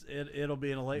racing, it'll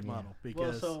be in a late model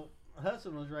because. Well, so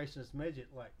Hudson was racing this midget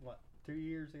like what 3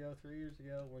 years ago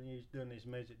when he was doing this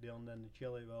midget deal and then the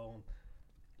Chili Bowl and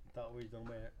thought we was gonna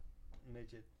be a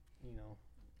midget,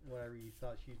 whatever you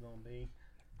thought she was gonna be.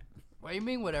 What do you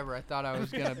mean, whatever I thought I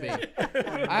was gonna be?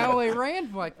 I only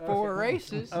ran like 4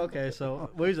 races. Okay, so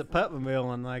we was at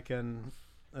Putmanville and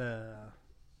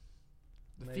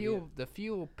The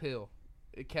fuel pill.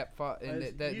 It kept and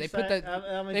You they sack- put the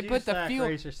I mean, they you put the sack fuel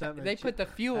race or something they at put the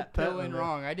fuel at pill in Putmanville.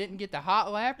 wrong. I didn't get the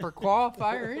hot lap or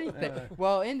qualify or anything.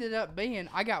 Well, it ended up being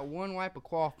I got 1 lap of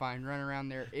qualifying running around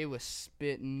there. It was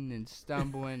spitting and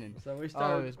stumbling and So we it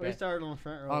started. was we bad. started on the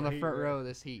front row. on of the heat front race. row of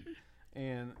this heat.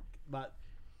 And about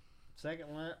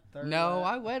second lap, third. No,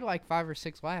 I lap. led like 5 or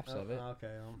 6 laps Oh, of it.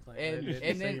 Okay, I'm And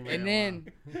thinking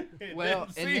then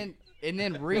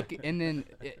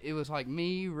it was like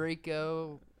me,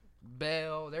 Rico,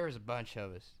 Bell. There was a bunch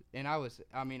of us, and I was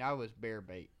bear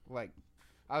bait. Like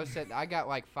I got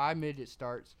like 5 midget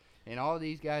starts, and all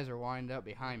these guys are lined up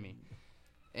behind me,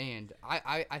 and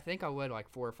I think I led like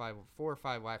 4 or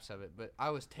 5 laps of it, but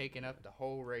I was taking up the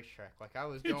whole racetrack. Like I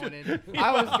was going in,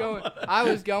 I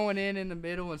was going in the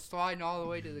middle and sliding all the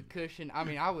way to the cushion. I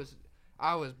mean, I was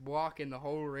blocking the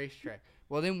whole racetrack.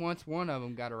 Well, then once one of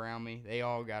them got around me, they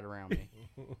all got around me.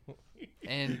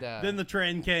 And then the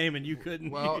train came and you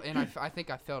couldn't. well, and I think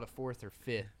I fell to 4th or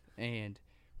 5th, and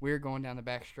we were going down the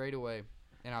back straightaway,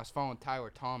 and I was following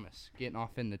Tyler Thomas, getting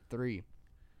off in the 3,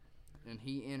 and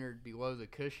he entered below the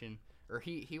cushion or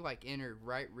he like entered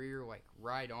right rear, like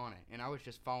right on it, and I was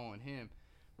just following him.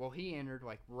 Well, he entered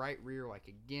like right rear, like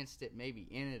against it, maybe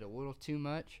in it a little too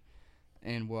much,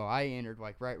 and well, I entered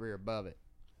like right rear above it,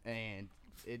 and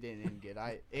it didn't end good.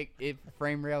 It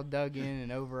frame rail dug in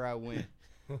and over I went.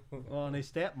 Well, and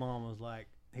his stepmom was like,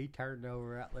 he turned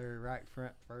over out there right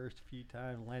front first a few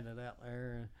times, landed out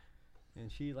there,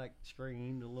 and she like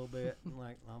screamed a little bit, and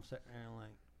like I'm sitting there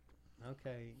like,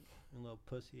 okay, you little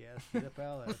pussy ass, get up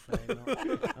out of that thing.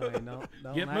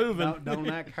 Don't Get act, moving. Don't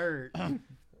act hurt.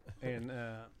 And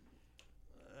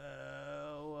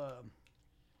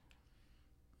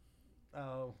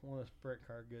one of the sprint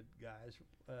car good guys.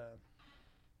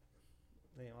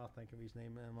 I'll think of his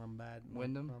name. I'm bad.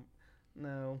 Wyndham?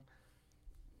 No.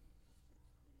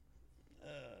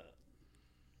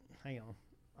 Hang on.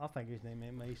 I'll think his name.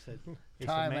 He said,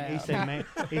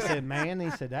 man, he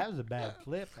said, that was a bad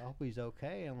flip. I hope he's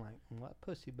okay. I'm like, what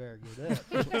pussy bear get up?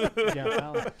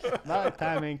 By the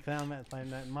time he found that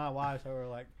thing, my wife's over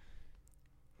like,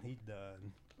 he's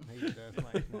done. He's done.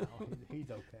 Like, no, he's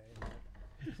okay.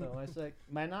 So it's like,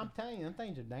 man, I'm telling you, them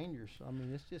things are dangerous. I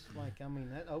mean, it's just like,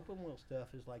 that open wheel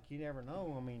stuff is like, you never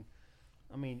know.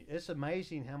 I mean, it's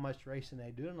amazing how much racing they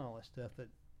do and all that stuff that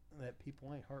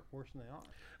people ain't hurt worse than they are.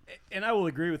 And I will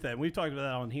agree with that. We've talked about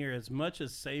that on here. As much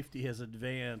as safety has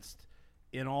advanced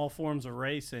in all forms of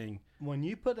racing, when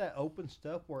you put that open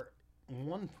stuff where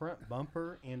one front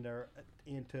bumper into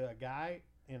a guy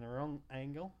in the wrong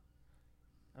angle,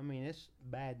 I mean, it's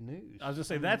bad news. I was going to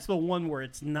say, that's the one where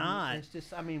it's not. It's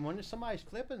just, when somebody's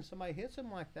flipping, somebody hits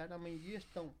them like that, you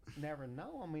just don't never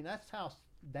know. That's how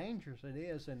dangerous it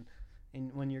is. And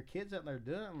when your kid's out there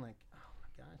doing it, I'm like, oh, my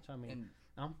gosh,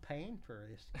 I'm paying for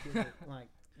this. Kid, like,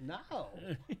 no.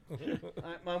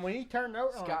 When he turned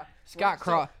over, Scott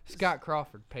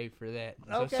Crawford paid for that.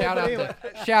 So Okay,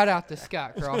 shout out to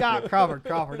Scott Crawford.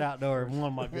 Crawford Outdoor, one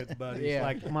of my good buddies. Yeah.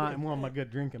 Like one of my good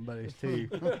drinking buddies too.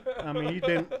 He's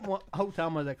been whole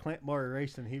time I was at Clint Boyer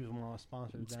Racing. He was one of my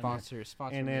sponsors.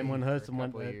 Sponsor. And then when Hudson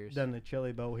went done the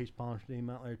Chili Bowl, he sponsored him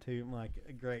out there too. I'm like,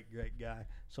 a great guy.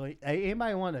 So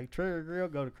anybody want a Trigger Grill,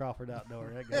 go to Crawford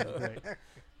Outdoor. That guy's great.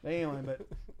 But anyway,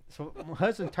 so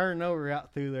Hudson turned over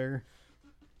out through there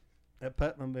at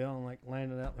Putnamville and like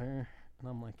landed out there, and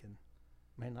I'm thinking,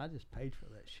 man, I just paid for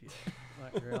that shit.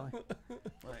 Like, really?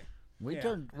 Like, We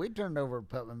turned over at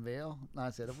Putnamville, and I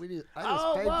said, I just paid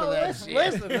well, for that shit.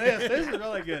 listen to this. This is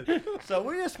really good. So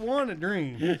we just won a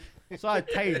dream. So I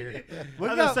Tater. Tater's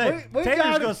going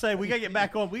to say, we got to get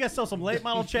back on. We got to sell some late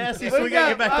model chassis, so we got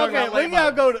to get back on.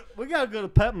 We got to go to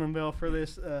Putnamville for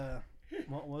this.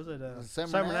 What was it?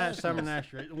 Summer Nash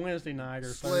Wednesday night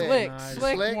or Thursday night.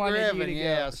 Slick wanted you to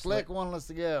go. Slick wanted us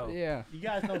to go. Yeah. You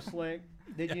guys know Slick?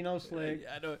 Did you know Slick?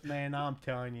 I know. Man, I'm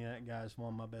telling you, that guy's one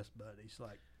of my best buddies.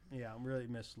 Like, yeah, I really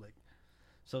miss Slick.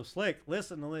 So Slick,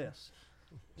 listen to this.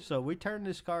 So we turned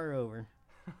this car over.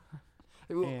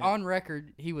 On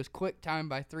record, he was quick timed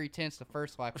by 3/10 the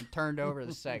first lap and turned over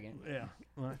the second. Yeah,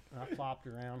 I flopped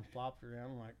around.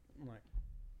 Like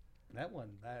that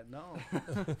wasn't bad, no.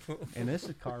 And this is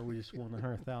a car we just won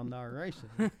 $100,000 racing.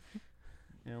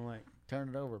 Like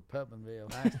Turned it over at Putnamville.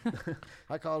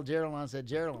 I called Geraldine. I said,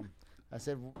 Geraldine,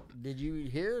 did you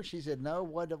hear? She said, no.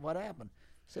 What happened?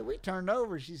 I said, we turned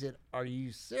over. She said, are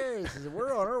you serious? I said,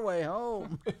 we're on our way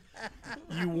home.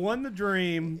 You won the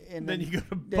dream, And then then- you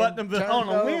go to then Putnamville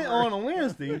turned on a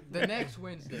Wednesday. The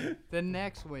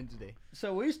next Wednesday.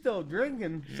 So we still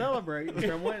drinking, celebrating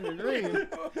from winning the dream.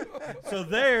 So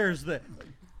there's the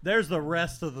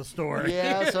rest of the story.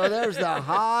 Yeah, so there's the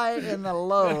high and the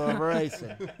low of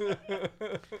racing.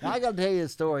 Now, I got to tell you a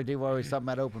story, too, while we was talking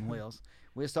about open wheels.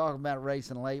 We was talking about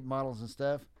racing late models and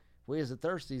stuff. We was at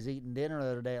Thirsties eating dinner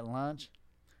the other day at lunch.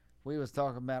 We was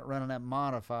talking about running that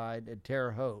modified at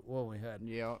Terre Haute. What we had.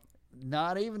 Yeah.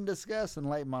 Not even discussing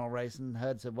late model racing.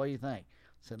 HUD said, what do you think?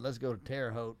 I said, let's go to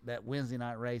Terre Haute, that Wednesday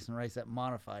night race, and race that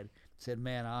modified. Said,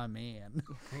 man, I'm in.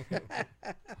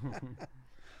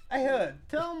 Hey, Hud,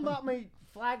 tell them about me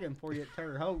flagging for you at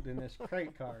Terre Haute in this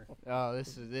crate car. Oh,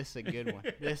 this is a good one.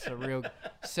 This is a real.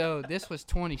 So this was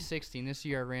 2016. This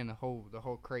year I ran the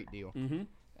whole crate deal. Mm-hmm.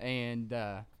 And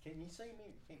Can you see me?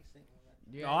 You can't see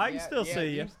me. yeah, Oh, I can still see you.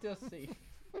 You can still see.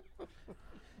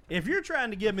 If you're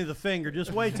trying to give me the finger,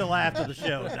 just wait till after the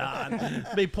show, Don.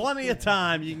 Be plenty of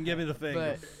time you can give me the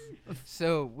finger. But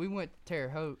so we went to Terre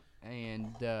Haute,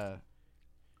 and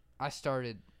I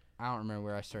started. I don't remember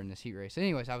where I started in this heat race.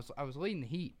 Anyways, I was leading the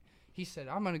heat. He said,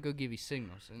 "I'm gonna go give you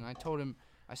signals," and I told him.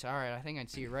 I said, "All right, I think I can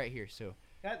see it right here." So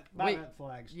That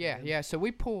flag's yeah. So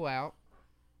we pull out,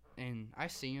 and I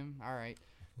see him. All right,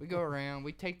 we go around.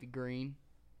 We take the green,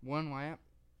 one lap.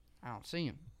 I don't see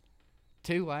him.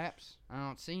 2 laps, I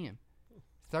don't see him.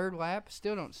 3rd lap,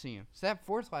 still don't see him. So that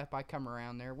 4th lap, I come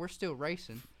around there. We're still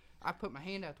racing. I put my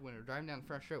hand out the window, driving down the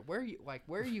front straight. Where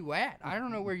are you at? I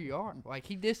don't know where you are. Like,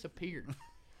 he disappeared.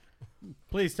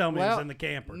 Please tell me Well, he's in the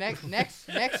camper.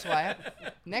 Next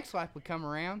lap we come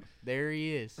around. There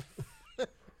he is.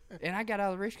 And I got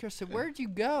out of the race car. Said, "Where'd you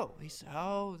go?" He said,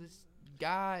 "Oh, this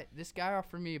guy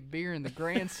offered me a beer in the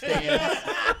grandstand."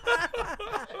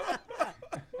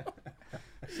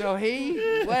 So he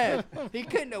left. He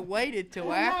couldn't have waited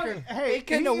till after. Hey, he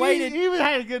couldn't have waited. He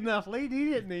had a good enough lead. He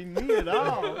didn't need me at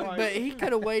all. Like, But he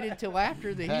could have waited till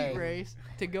after the Hey. heat race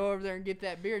to go over there and get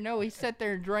that beer. No, he sat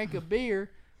there and drank a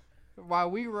beer while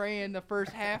we ran the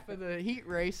first half of the heat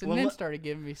race and Well, then let- started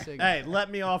giving me signals. Hey, let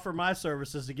me offer my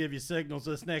services to give you signals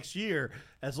this next year,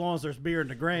 as long as there's beer in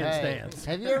the Hey, grandstands.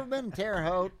 have you ever been to Terre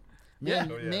Haute? Yeah.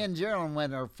 Me and Gerald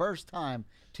went our first time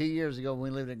 2 years ago when we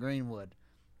lived at Greenwood.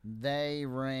 They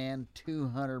ran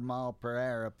 200 mile per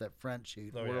hour up that front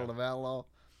chute, Oh, World yeah. of Outlaw.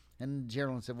 And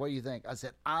Gerald said, "What do you think?" I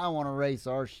said, "I want to race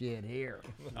our shit here."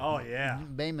 Oh yeah.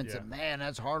 Beeman said, "Man,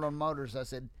 that's hard on motors." I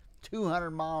said,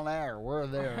 200 mile an hour. We're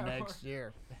there next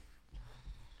year.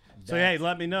 So hey,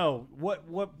 let me know what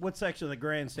section of the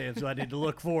grandstands do I need to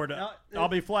look for to. I'll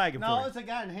be flagging no, for it's a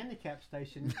guy in the handicap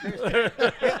station.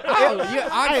 I'm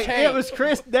Hey, it was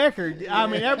Chris Decker. I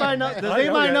mean, everybody know. Does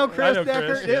anybody know Chris I know Decker?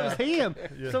 Chris, It was him.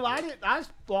 Yeah. So I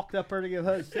just walked up there to give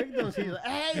her signals. He's like,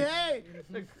 "Hey!"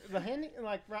 The handy,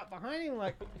 like right behind him,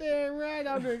 like, "Damn right,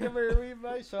 I'm gonna give her a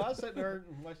rebate." So I was sitting there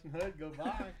and watching Hood go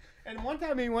by. And one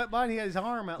time he went by and he had his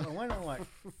arm out the window, like,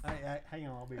 "Hey, hang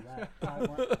on, I'll be back."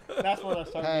 That's when I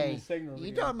started giving Hey, the signals. you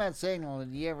again. talking about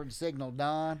signaling? You ever signal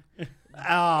Don?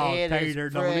 Oh, It is Tater,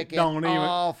 frickin' don't even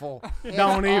awful. It's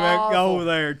don't even awful. go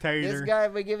there, This Tater. guy,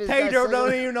 if we give his guy Tater don't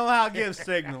signals- even know how to give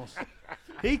signals.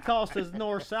 He cost us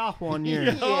north-south one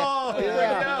year. Oh, Yeah,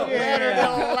 yeah. Leonard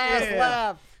on the last Yeah.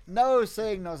 lap. No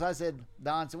signals. I said,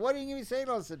 Don said, "What did you give me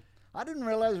signals?" I said, "I didn't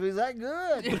realize we was that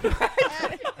good."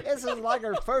 This is like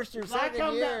our first or So I second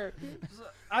come year.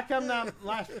 I come down the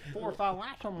last 4 or 5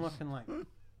 laps. I'm looking like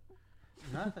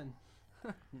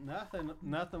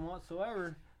nothing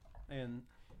whatsoever, and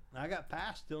I got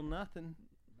past still nothing.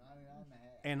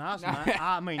 And I was mad.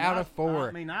 I mean, Out I of was- 4.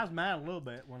 I mean, I was mad a little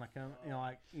bit when I come.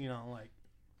 Like.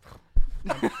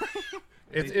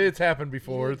 It's happened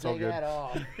before. You It's all take good. that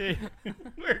off.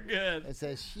 We're good. It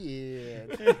says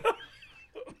shit.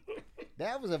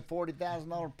 That was a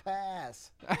 $40,000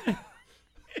 pass.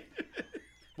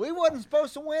 We wasn't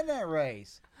supposed to win that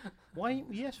race. Why?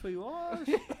 Yes, we was.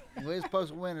 We was supposed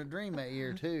to win a dream that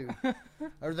year too,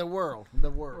 or the world. The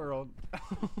world.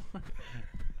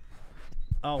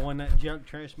 Oh, when that junk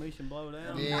transmission blew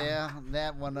down. Yeah,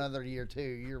 that one other year too.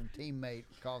 Your teammate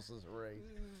cost us a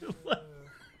race.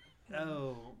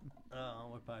 Oh,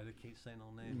 we probably can't say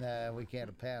no name. No, we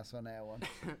can't pass on that one.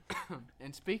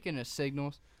 And speaking of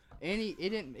signals,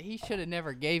 he should have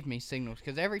never gave me signals,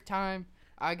 because every time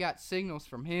I got signals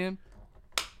from him,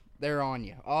 they're on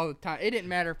you all the time. It didn't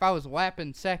matter if I was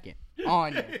lapping second,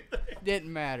 on you.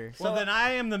 Didn't matter. Well, then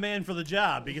I am the man for the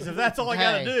job, because if that's all I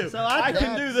got to Hey, do, so I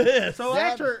can do this. So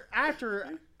That-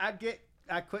 after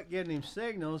I quit getting him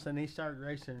signals, and he started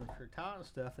racing for time and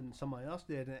stuff, and somebody else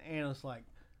did, and Anna's like,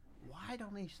 "Why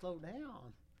don't he slow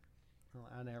down?" Well,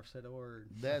 I never said a word.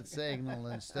 That signal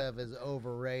and stuff is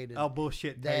overrated. Oh,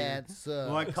 bullshit! Tater. that sucks.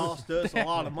 Well, it cost us a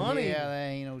lot of money. Yeah, that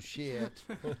ain't no shit.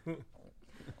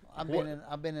 I've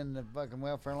been in the fucking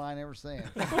welfare line ever since.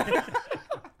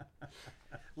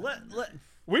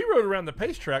 We rode around the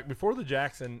pacetrack before the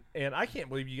Jackson, and I can't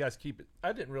believe you guys keep it.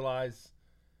 I didn't realize,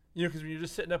 because when you're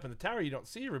just sitting up in the tower, you don't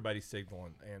see everybody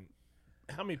signaling. And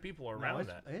how many people are No, around it's,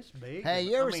 that? it's big. Hey,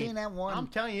 you ever I mean, seen that one? I'm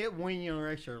telling you, it win you a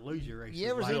race or lose your race. You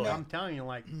ever like, seen that- I'm telling you,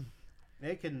 like,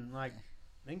 it can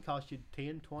cost you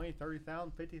 10, 20,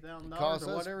 30,000, $50,000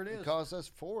 or whatever it is. It costs us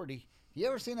 40. You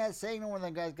ever seen that signal when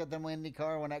that guy's got them Indy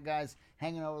car when that guy's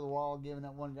hanging over the wall giving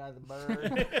that one guy the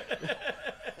bird?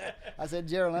 I said,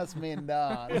 Gerald, that's me and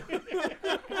Don.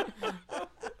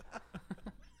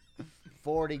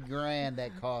 40 grand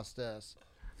that cost us.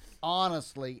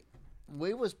 Honestly,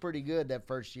 we was pretty good that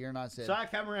first year, and I said, So I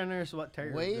come around there, so what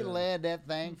Terry was we doing. led that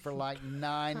thing for like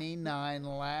 99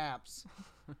 laps.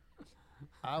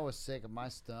 I was sick of my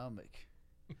stomach.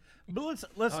 But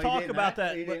let's Oh, he talk didn't about act-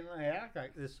 that. He didn't act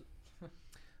like this.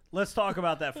 Let's talk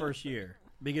about that first year,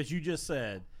 because you just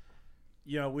said,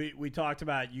 we talked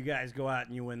about you guys go out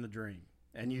and you win the dream,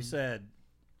 and you said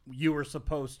you were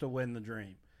supposed to win the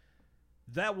dream.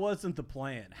 That wasn't the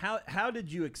plan. How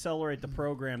did you accelerate the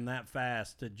program that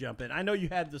fast to jump in? I know you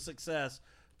had the success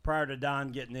prior to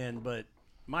Don getting in, but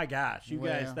My gosh, you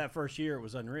guys, Well- that first year it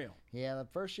was unreal. Yeah, the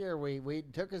first year we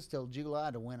took us till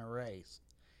July to win a race,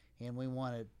 and we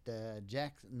won at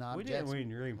Jackson. Not We didn't Jackson. win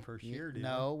your first year, did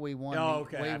No, we won. Oh, the-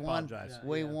 okay, we I won. apologize. Yeah.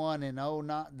 We won in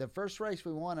 09. The first race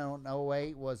we won in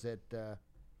 08 was at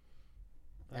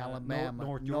Alabama,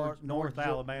 North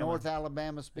Alabama. North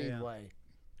Alabama Speedway.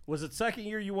 Was it second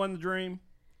year you won the dream?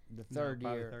 The third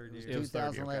probably year, third it was year. It was third year,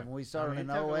 2011. okay. We started in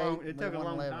it took 08. a long, it we took a won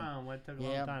long 11. time. It took a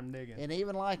Yeah. long time digging. And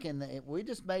even like we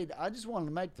just made. I just wanted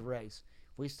to make the race.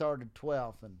 We started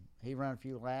 12th, and he ran a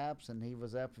few laps, and he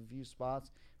was up a few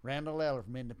spots. Randall Eller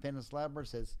from Independence Lumber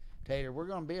says, "Tater, we're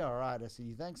going to be all right." I said,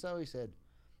 "You think so?" He said,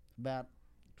 "About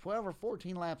 12 or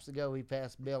 14 laps ago, he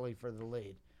passed Billy for the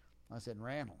lead." I said,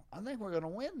 "Randall, I think we're going to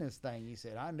win this thing." He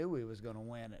said, "I knew he was going to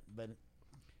win it, but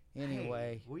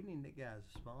anyway." Hey, we need that guy as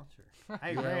a sponsor.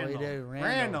 Hey, Yeah, Randall. we do.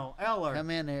 Randall Eller.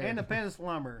 Come in here. Independence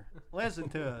Lumber. Listen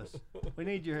to us. We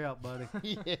need your help, buddy.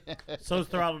 yeah. So's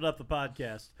Throttled Up the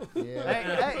podcast.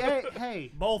 Yeah.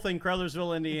 hey. Both in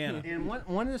Crothersville, Indiana. And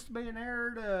when is this being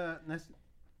aired?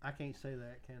 I can't say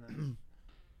that, can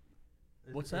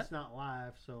I? What's It's that? not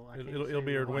live, so I can't It'll say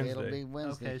be aired live. Wednesday. It'll be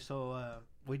Wednesday. Okay, so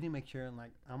we need to make sure,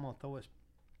 like, I'm going to throw his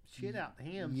shit out to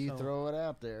him. You so. throw it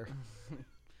out there.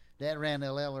 That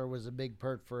Randall Eller was a big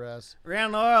perk for us.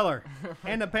 Randall Eller,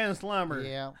 Independence Lumber.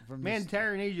 Yeah, from Me and the,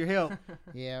 Terry need your help.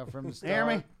 yeah, from the Hear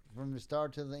me? start, from the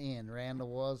start to the end. Randall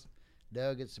was,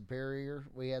 Doug at Superior.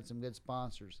 We had some good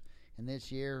sponsors, and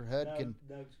this year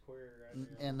Doug's queer right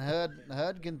and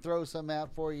HUD can throw some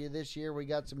out for you this year. We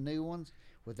got some new ones.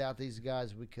 Without these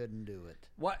guys, we couldn't do it.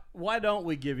 Why don't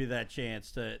we give you that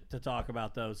chance to talk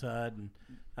about those, HUD?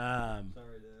 And,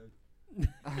 Sorry, Doug.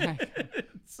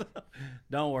 so,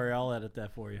 don't worry, I'll edit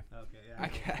that for you.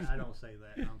 Okay, I don't say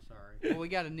that. I'm sorry. Well, we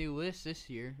got a new list this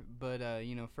year, but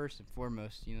first and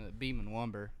foremost, Beeman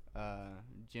Lumber,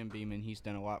 Jim Beeman, he's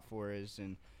done a lot for us,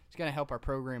 and it's going to help our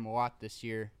program a lot this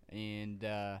year. And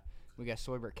we got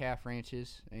Soybert Calf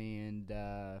Ranches and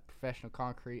Professional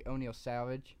Concrete, O'Neill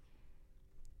Salvage.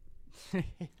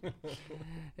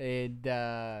 And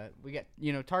we got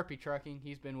Tarpey Trucking.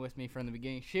 He's been with me from the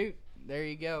beginning. Shoot, there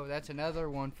you go. That's another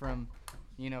one from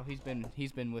he's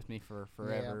been with me for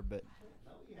forever. But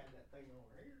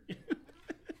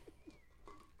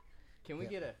can we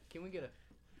get a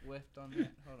lift on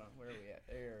that? Hold on, where are we at?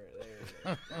 There it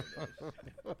is.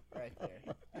 Right there.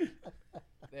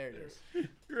 There it is.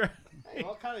 Hey,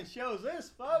 what kind of show is this,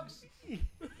 folks? You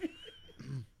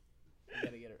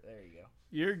gotta get it. There you go.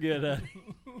 You're good.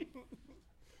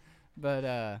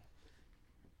 But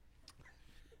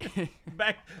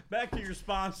back to your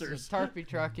sponsors. Tarpey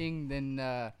Trucking,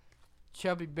 then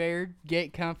Chubby Baird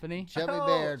Gate Company. Chubby Oh,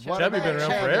 Baird. What Chubby about been around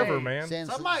Chubby? forever, man. Since-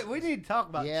 Somebody, we need to talk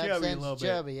about yeah, Chubby a since little bit.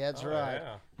 Chubby, that's Oh, right.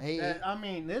 yeah.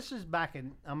 He, This is back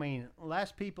in.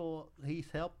 Last people he's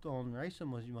helped on racing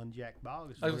was when Jack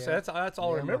Boggs. I was gonna say, that's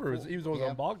all I Yeah, remember. before- He was yeah.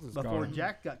 on Boggs' before car.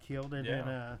 Jack got killed, and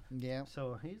Yeah. yeah,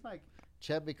 so he's like,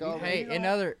 Chubby called Hey, me.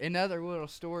 another little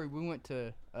story. We went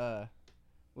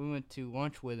to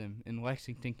lunch with him in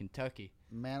Lexington, Kentucky.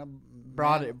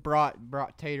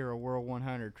 Brought Tater a World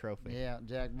 100 trophy. Yeah,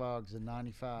 Jack Boggs in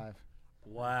 '95.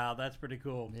 Wow, that's pretty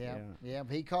cool. Yeah.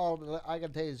 He called. I got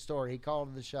to tell you the story. He called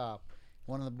to the shop.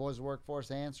 One of the boys who worked for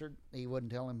us answered. He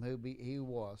wouldn't tell him who he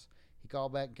was. He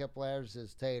called back in a couple hours.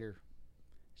 Says Tater,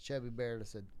 it's Chubby Baird. I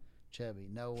said, Chubby,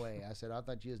 no way. I said, I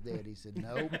thought you was dead. He said,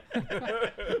 nope.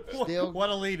 Still, What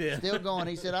a lead in. still going.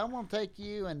 He said, I want to take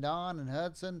you and Don and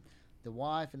Hudson, the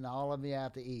wife, and all of you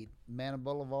out to eat. Manna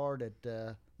Boulevard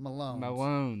at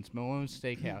Malone's. Malone's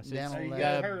Steakhouse. Down It's on the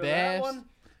that. Heard of that best. one?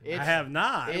 It's, I have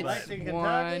not. It's but- Lexington,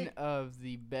 one Kentucky? of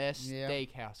the best Yeah.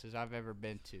 steakhouses I've ever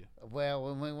been to. Well,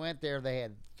 when we went there, they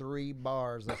had 3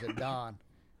 bars. I said, Don,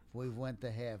 we went to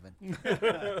heaven.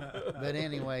 But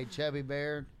anyway, Chubby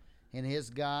Baird and his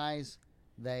guys,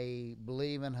 they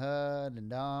believe in HUD and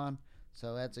Don,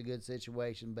 so that's a good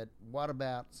situation. But what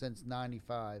about since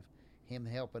 '95, him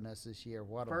helping us this year?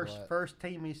 What a first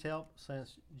team he's helped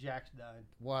since Jack's died.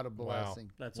 what a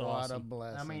blessing! That's what awesome. a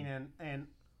blessing! I mean,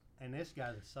 and this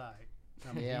guy's a sight.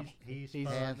 I mean, Yeah. he's He's-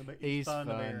 fun. To be, he's he's fun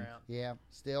to be fun. around. yeah,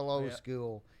 still old Yeah.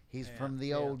 school. He's Yeah, from the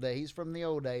yeah. old days. He's from the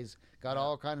old days. Got Yeah.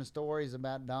 all kind of stories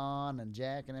about Don and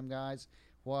Jack and them guys.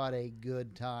 What a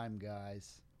good time,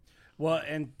 guys! Well,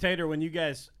 and Tater, when you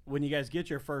guys get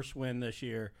your first win this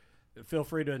year, feel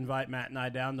free to invite Matt and I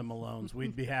down to Malone's.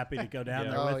 We'd be happy to go down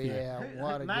Yeah. there Oh with you. yeah,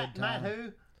 what a Matt, good time! Matt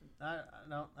who? I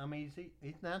don't. I mean, he's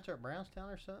an announcer at Brownstown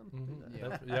or something. Yeah,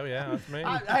 that's me.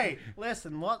 Hey,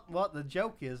 listen, what the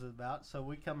joke is about? So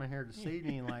we come in here to see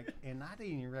me, and I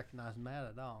didn't even recognize Matt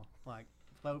at all. Like,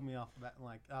 floated me off the back.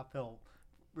 Like, I felt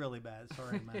really bad.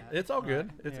 Sorry, Matt. It's all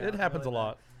good. It happens really a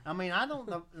lot. bad. I mean, I don't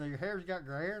know. Your hair's got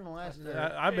gray hair in the last.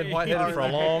 I've been white-headed for a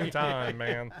long time,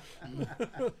 man.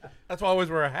 That's why I always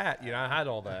wear a hat. I hide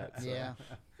all that. So. Yeah.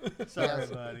 Sorry,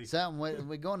 buddy. Something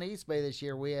we going to East Bay this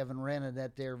year. We haven't rented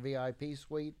that there VIP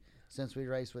suite since we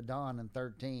raced with Don in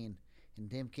 13. And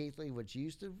Tim Keithley, which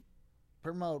used to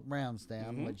promote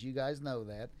Brownstown, which you guys know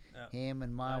that. Him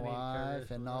and my I mean, wife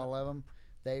Curtis and was all of them,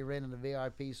 they rented a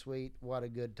VIP suite. What a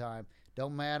good time.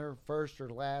 Don't matter, first or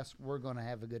last, we're going to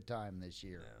have a good time this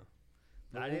year.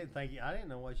 I didn't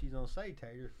know what she's gonna say,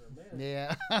 Tater, for a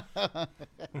minute. Yeah. A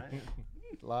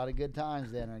lot of good times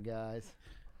dinner, guys.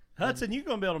 Hudson, you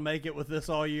gonna be able to make it with this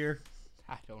all year?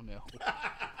 I don't know.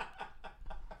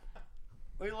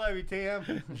 We love you,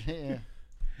 Tim. Yeah.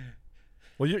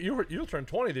 Well, you'll turn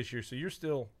 20 this year, so you're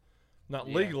still not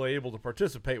legally able to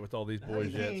participate with all these boys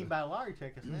You yet. can't so- even buy lottery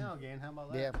tickets now again. How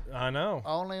about that? Yeah. I know.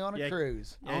 Only on a Yeah.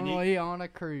 cruise. And you Only on a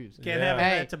cruise. can't Yeah. have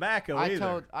Hey, that tobacco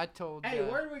either. I told. Hey,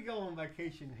 where did we go on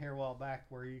vacation here a while back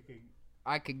where you could?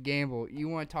 I could gamble. You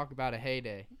want to talk about a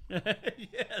heyday?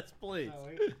 Yes, please.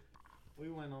 We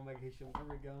went on vacation. Where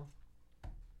we go?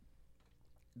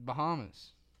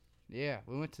 Bahamas. Yeah,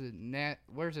 we went to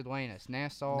where's Atlantis?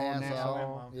 Nassau.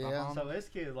 Nassau, yeah. Bahamas. So this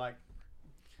kid like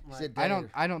Said,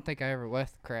 I don't think I ever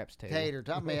left craps table. Tater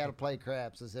taught me how to play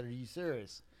craps. I said, "Are you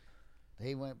serious?"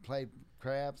 He went and played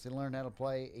craps and learned how to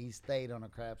play. He stayed on a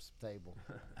craps table.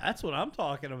 That's what I'm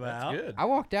talking about. That's good. I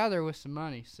walked out there with some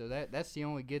money, so that's the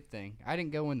only good thing. I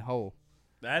didn't go in the hole.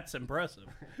 That's impressive.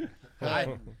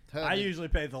 Hud, I usually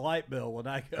pay the light bill when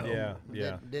I go. Yeah,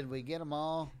 yeah. Did we get them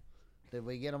all? Did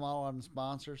we get them all on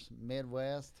sponsors?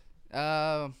 Midwest.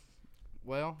 Well,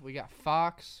 we got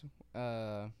Fox,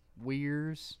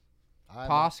 Weirs, Ibach,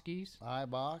 Poskies,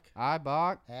 Ibach,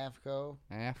 Ibach, AFCO,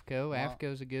 AFCO.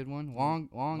 AFCO's a good one. Long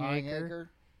Acre,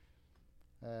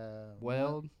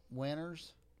 Weld,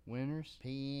 Winners, Winners,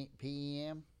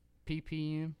 PM,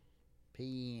 PPM,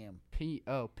 PM,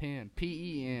 PEM,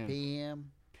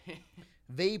 PM,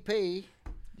 VP.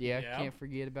 Yeah, Yeah. can't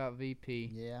forget about VP.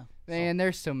 Yeah. Man,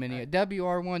 there's so many.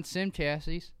 WR1 Sim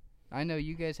Chassis. I know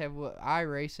you guys have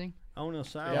iRacing. on the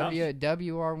side. Yeah.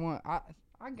 WR1.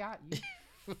 I got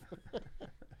you.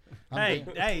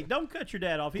 Hey, don't cut your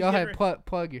dad off. Go ahead,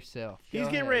 plug yourself. He's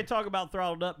getting ready to talk about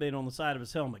throttled up being on the side of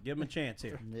his helmet. Give him a chance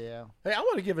here. Yeah. Hey, I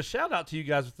want to give a shout out to you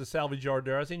guys with the salvage yard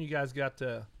there. I think you guys got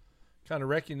kind of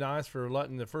recognized for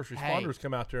letting the first responders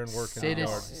come out there and work in the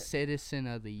yard. Citizen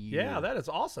of the Year. Yeah, that is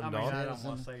awesome, I mean, Don. I don't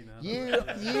want to say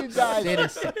nothing. You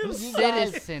guys,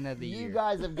 Citizen of the you Year.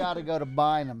 guys have got to go to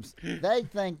Bynum's. They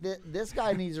think that this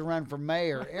guy needs to run for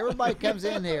mayor. Everybody comes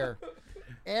in here.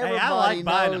 Hey, Everybody I like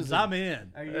knows Bynum's. him. I'm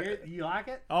in. Hey, you like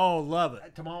it? Oh, love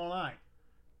it. Tomorrow night.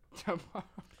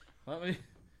 Let me,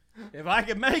 if I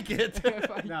can make it.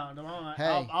 No, tomorrow night.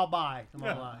 Hey. I'll buy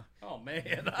tomorrow night. Oh,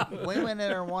 man. We went in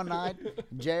there one night.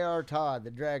 J.R. Todd, the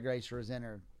drag racer, was in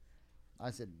there. I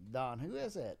said, Don, who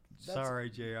is that? Sorry,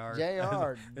 Jr.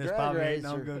 J.R. It's drag probably racer.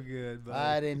 ain't no go good, but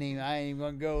I ain't even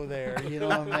gonna go there. You know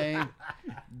what I mean?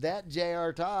 That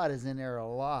J.R. Todd is in there a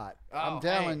lot. I'm Oh,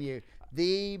 telling you,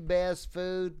 the best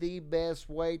food, the best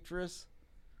waitress.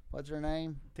 What's her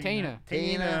name? Tina.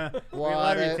 Tina. We What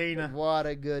love you, a, Tina. What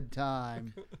a good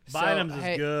time. Bynum's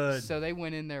is good. So they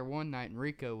went in there one night and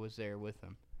Rico was there with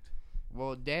them.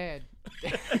 Well, Dad.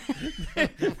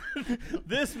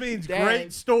 This means Dad.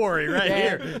 great story right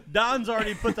Dad. here. Don's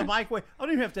already put the mic away. I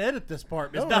don't even have to edit this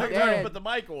part because No, Don's already Dad. put the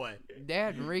mic away.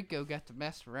 Dad and Rico got to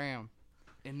mess around,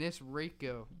 and this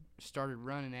Rico started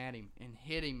running at him and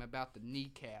hit him about the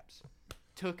kneecaps,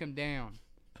 took him down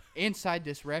inside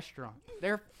this restaurant.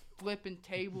 They're flipping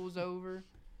tables over.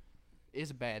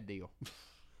 It's a bad deal.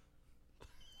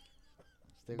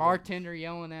 Still Bartender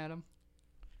yelling at him.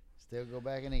 Still go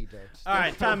back and eat there. All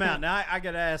right, time out. Now, I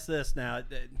got to ask this now.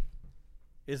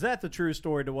 Is that the true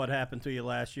story to what happened to you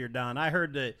last year, Don? I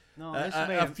heard that No, this a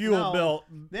man- fuel no, bill,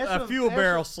 this a was- fuel this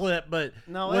barrel was- slip, but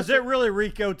No, was this it really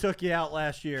Rico took you out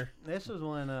last year? This was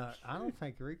when I don't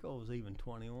think Rico was even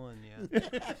 21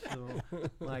 yet. So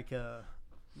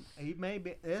he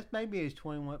maybe this may be his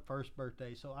 21st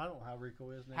birthday. So I don't know how Rico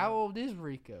is now. How old is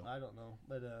Rico? I don't know,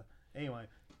 but anyway,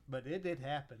 but it did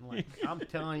happen. Like I'm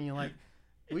telling you, like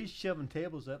we shoving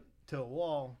tables up to a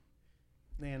wall,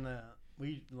 and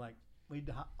we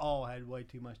all had way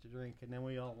too much to drink, and then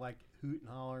we all like hoot and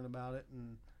hollering about it,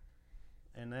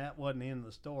 and that wasn't the end of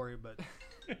the story, but.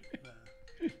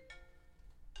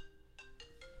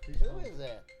 Who is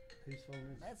that? Whose phone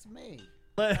is that? That's me.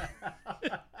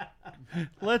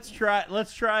 Let's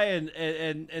try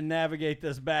and navigate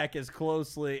this back as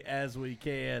closely as we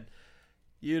can.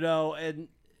 You know, and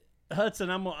Hudson,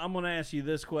 I'm gonna ask you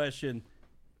this question.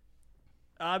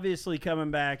 obviously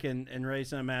coming back and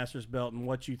racing a Masters belt and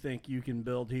what you think you can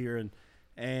build here,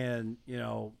 and you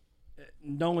know,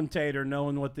 knowing Tater,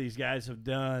 knowing what these guys have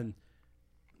done,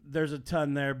 there's a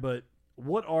ton there. But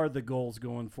what are the goals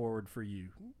going forward for you?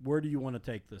 Where do you want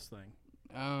to take this thing?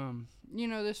 You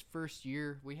know, this first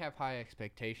year we have high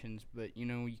expectations, but you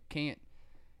know, you can't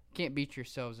beat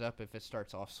yourselves up if it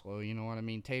starts off slow. You know what I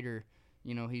mean? Tater,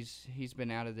 you know, he's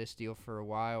been out of this deal for a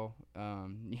while.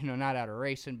 You know, not out of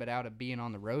racing, but out of being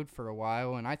on the road for a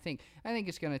while. And I think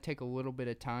it's going to take a little bit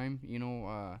of time. You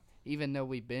know, even though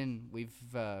we've been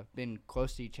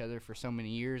close to each other for so many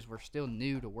years, we're still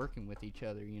new to working with each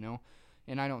other. You know,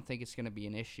 and I don't think it's going to be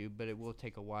an issue, but it will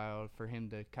take a while for him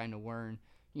to kind of learn,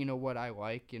 you know, what I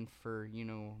like, and for, you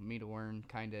know, me to learn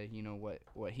kind of, you know,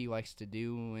 what he likes to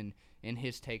do and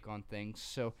his take on things.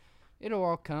 So it'll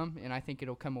all come, and I think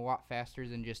it'll come a lot faster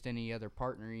than just any other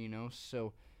partner, you know.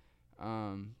 So,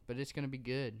 but it's going to be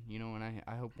good, you know, and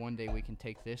I hope one day we can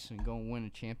take this and go and win a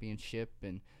championship.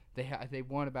 And they've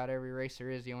won about every race there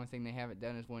is. The only thing they haven't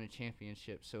done is win a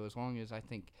championship. So as long as I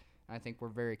think we're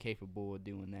very capable of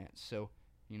doing that. So,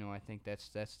 you know, I think that's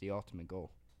the ultimate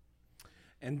goal.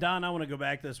 And Don, I want to go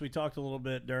back to this. We talked a little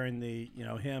bit during the, you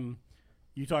know,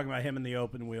 you talking about him in the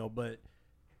open wheel, but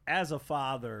as a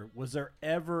father, was there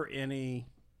ever any,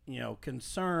 you know,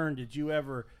 concern? Did you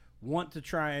ever want to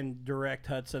try and direct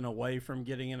Hudson away from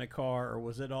getting in a car, or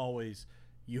was it always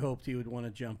you hoped he would want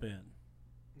to jump in?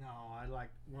 No, I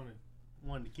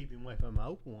wanted to keep him away from my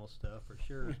open wheel stuff for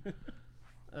sure.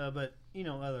 But you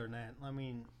know, other than that, I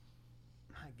mean,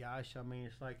 my gosh, I mean,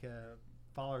 it's like a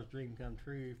father's dream come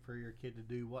true for your kid to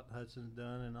do what Hudson's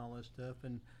done and all this stuff.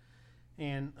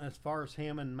 And as far as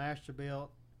him and Masterbuilt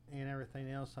and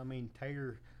everything else, I mean,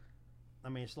 Tater, I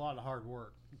mean, it's a lot of hard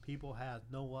work. People have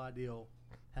no idea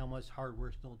how much hard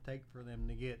work it's going to take for them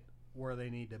to get where they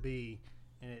need to be,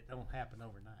 and it don't happen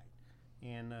overnight.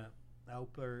 And I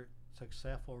hope they're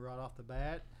successful right off the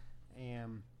bat.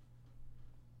 And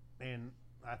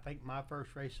I think my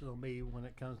first race will be when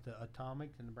it comes to Atomic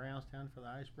in Brownstown for the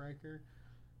Icebreaker.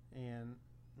 And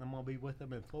I'm going to be with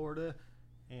them in Florida,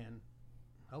 and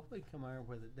hopefully come out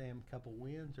with a damn couple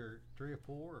wins, or 3 or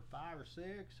 4 or 5 or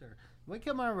 6, or we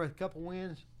come out with a couple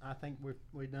wins. I think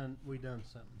we done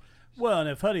something. Well, and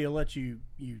if Huddy will let you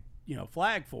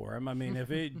flag for him, I mean,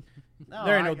 if it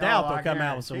there ain't no doubt they'll come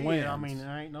out with some wins. I mean,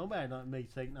 there ain't nobody don't be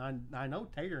saying. I know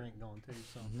Tater ain't going to.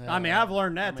 So I mean, I've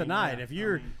learned that tonight.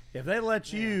 Yeah, if they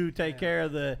let you take care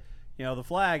of the the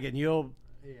flag, and you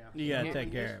gotta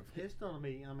take care of it. It's gonna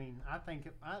be. I mean, I think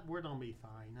we're gonna be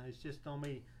fine. It's just gonna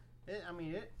be.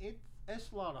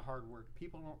 It's a lot of hard work.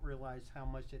 People don't realize how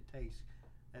much it takes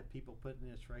that people put in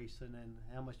this racing, and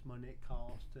how much money it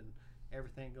costs, and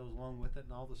everything goes along with it,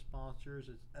 and all the sponsors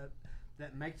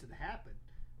that makes it happen.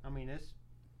 I mean,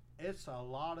 it's a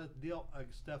lot of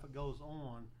stuff that goes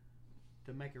on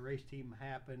to make a race team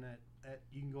happen. That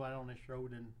you can go out on this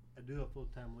road and do a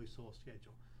full-time loose oil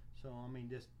schedule. So I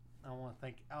mean, I want to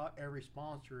thank every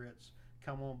sponsor that's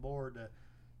come on board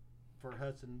for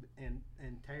Hudson and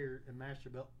Tater and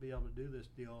Masterbuilt to be able to do this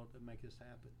deal to make this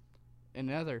happen.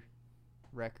 Another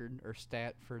record or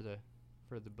stat for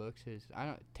the books is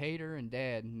Tater and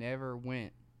Dad never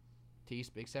went to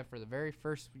East Bay, except for the very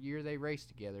first year they raced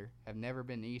together. Have never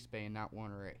been to East Bay and not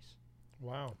won a race.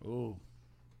 Wow. Ooh.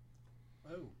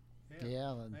 Oh.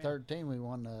 Yeah, in 13 we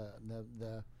won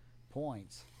the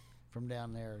points from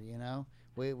down there. You know,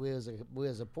 we was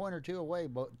a point or two away,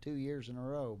 2 years in a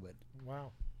row. But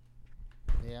wow.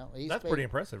 Yeah, that's pretty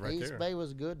impressive, right there. East Bay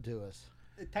was good to us.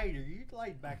 Tater, you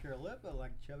laid back there a little bit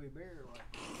like Chubby Bear.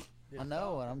 I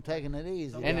know, and I'm taking it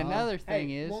easy. And dog. another thing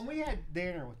is, when we had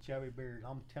dinner with Chubby Bear,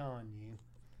 I'm telling you,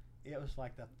 it was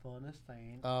like the funnest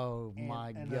thing. Oh and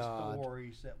my the God!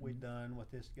 stories that we've done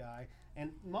with this guy,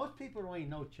 and most people don't even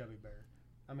know Chubby Bear.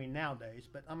 I mean, nowadays,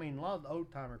 but I mean, a lot of the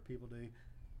old timer people do.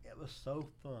 It was so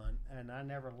fun, and I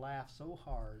never laughed so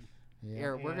hard. Yeah.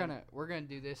 here we're gonna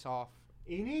do this off.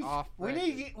 We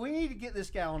need to get this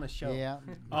guy on the show. Yeah.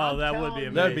 Oh, that would be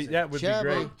amazing. That would be Chubby.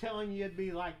 great. I'm telling you,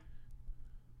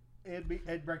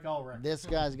 it'd break all records. This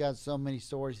guy's got so many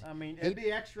stories. I mean, it'd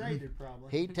be X-rated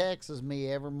probably. He texts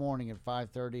me every morning at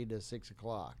 5:30 to 6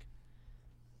 o'clock.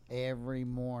 Every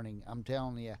morning, I'm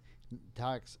telling you,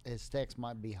 his text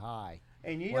might be high.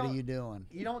 And what are you doing?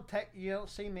 You don't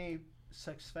see many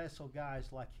successful guys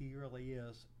like he really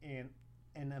is, and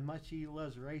how much he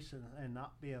loves racing and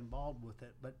not being involved with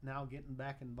it, but now getting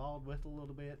back involved with it a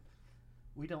little bit.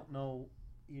 We don't know,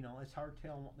 it's hard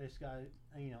telling what this guy,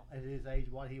 at his age,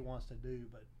 what he wants to do,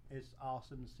 but it's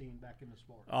awesome to see him back in the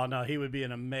sport. Oh no, he would be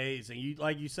an amazing.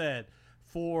 Like you said,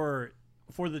 for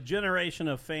for the generation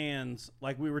of fans,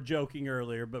 like we were joking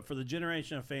earlier, but for the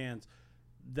generation of fans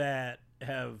that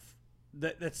have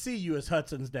that see you as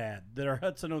Hudson's dad, that are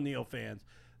Hudson O'Neal fans,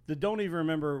 that don't even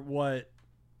remember what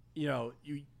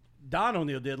Don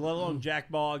O'Neal did, let alone Jack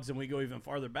Boggs, and we go even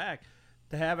farther back.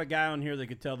 To have a guy on here that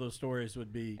could tell those stories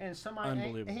would be And somebody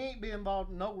unbelievable. he ain't been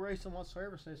involved in no racing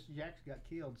whatsoever since Jack's got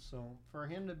killed. So for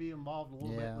him to be involved a little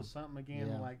bit Yeah. with something again,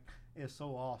 Yeah. like, is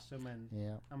so awesome. And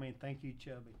Yeah, I mean, thank you,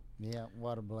 Chubby. yeah,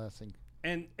 what a blessing.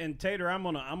 And Tater, I'm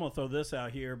gonna throw this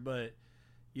out here, but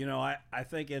I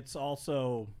think it's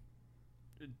also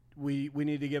we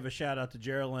need to give a shout out to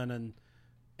Geraldine and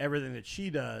everything that she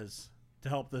does to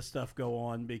help this stuff go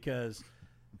on, because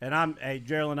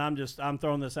Geraldine, I'm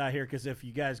throwing this out here because if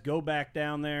you guys go back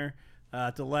down there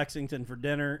to Lexington for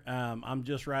dinner, I'm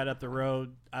just right up the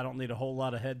road. I don't need a whole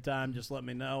lot of head time. Just let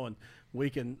me know and we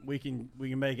can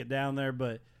make it down there.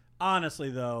 But honestly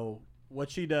though,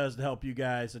 what she does to help you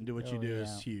guys and do what you do yeah.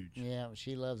 is huge. Yeah,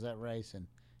 she loves that racing.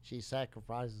 She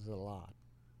sacrifices a lot.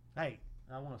 Hey,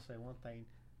 I want to say one thing.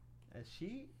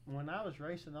 When I was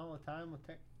racing all the time with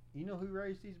you know who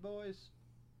raised these boys?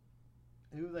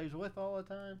 Who they was with all the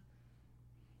time?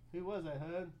 Who was that,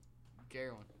 Hud?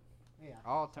 Carolyn, Yeah.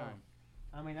 all time.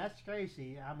 I mean, that's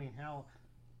crazy. I mean, how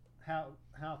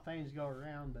things go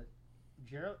around, but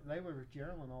they were with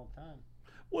Geraldine all the time.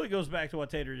 Well, it goes back to what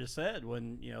Tater just said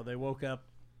when they woke up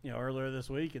earlier this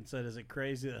week and said, "Is it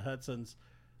crazy that Hudson's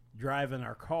driving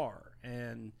our car?"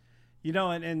 And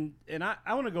and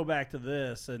I want to go back to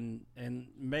this and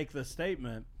make the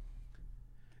statement.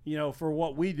 For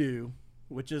what we do,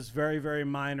 which is very, very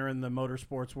minor in the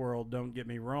motorsports world, don't get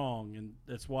me wrong, and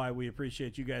that's why we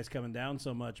appreciate you guys coming down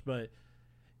so much. But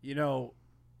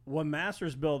what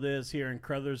Masters Build is here in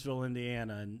Crothersville,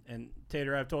 Indiana, and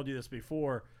Tater, I've told you this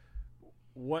before,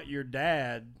 what your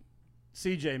dad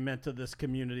CJ meant to this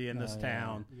community in this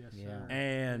town. Yes, Yeah.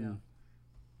 sir.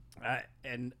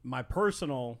 And my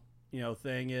personal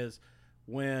thing is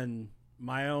when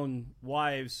my own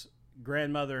wife's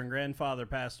grandmother and grandfather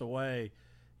passed away,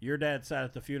 your dad sat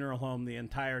at the funeral home the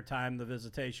entire time the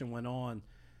visitation went on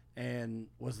and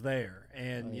was there.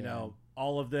 And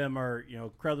all of them are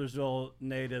Crothersville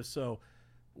natives, so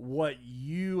what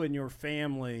you and your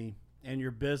family and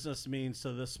your business means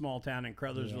to this small town in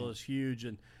Crothersville is huge.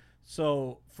 And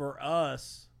so for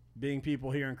us being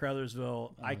people here in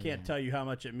Crothersville, I can't tell you how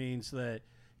much it means that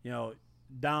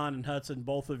Don and Hudson,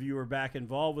 both of you are back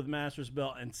involved with Masters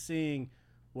Built and seeing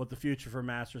what the future for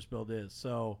Masters Built is.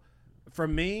 So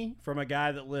from a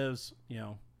guy that lives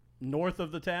north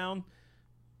of the town,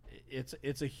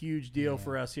 it's a huge deal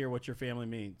for us here what your family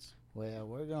means. Well,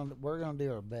 we're gonna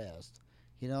do our best.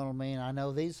 You know what I mean? I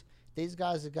know these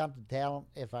guys have got the talent.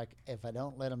 If I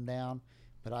don't let them down,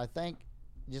 but I think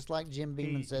just like Jim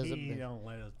Beeman says he it, don't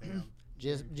let us down.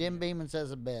 Jim Beeman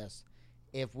says it best.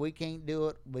 If we can't do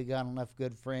it, we got enough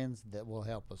good friends that will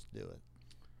help us do it.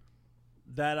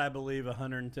 That I believe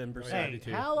 110%.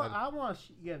 Hey, I want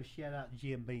to give a shout out to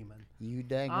Jim Beeman. You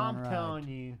daggone I'm right. telling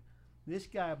you, this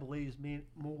guy believes me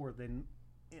more than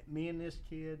me and this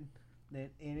kid than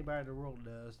anybody in the world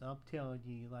does. I'm telling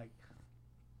you,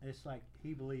 it's like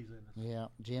he believes in us. Yeah,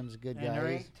 Jim's a good And guy. there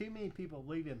He's ain't too many people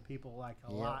believe in people like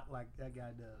a Yep. lot like that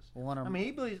guy does. one of I mean,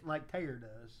 he believes like Taylor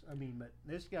does. I mean, but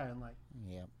this guy,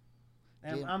 yeah.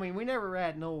 and Jim- I mean, we never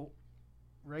had no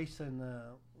racing.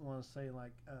 Want to say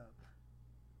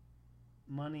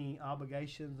money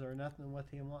obligations or nothing with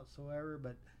him whatsoever.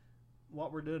 But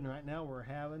what we're doing right now, we're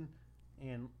having,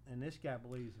 and this guy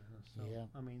believes in us. So Yeah.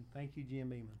 I mean, thank you, Jim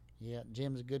Beeman. Yeah,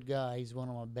 Jim's a good guy. He's one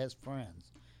of my best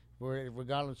friends.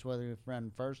 Regardless whether we're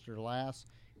friend first or last.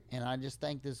 And I just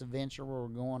think this adventure where we're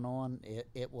going on,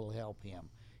 it will help him.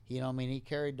 You know, I mean, he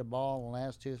carried the ball the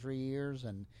last 2 or 3 years,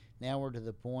 and now we're to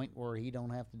the point where he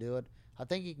don't have to do it. I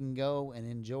think he can go and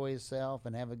enjoy himself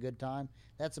and have a good time.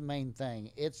 That's the main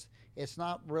thing. It's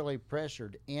not really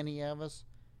pressured any of us.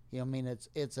 You know, I mean,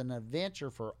 it's an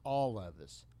adventure for all of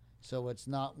us. So it's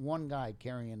not one guy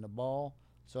carrying the ball.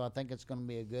 So I think it's going to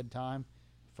be a good time.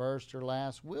 First or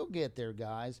last, we'll get there,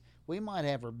 guys. We might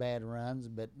have our bad runs,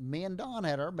 but me and Don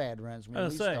had our bad runs when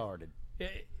we started.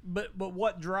 But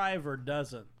what driver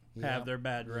doesn't have Yep. their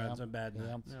bad runs Yep. and bad Yep.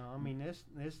 nights? No, I mean this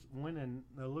winning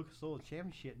the Lucas Oil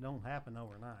Championship don't happen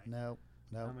overnight. No.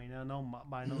 I mean, I know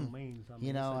by no means. I mean,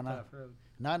 You know, it's and a I- tough road.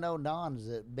 And I know Don's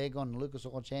big on the Lucas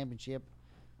Oil Championship.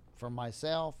 For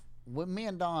myself, me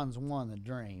and Don's won the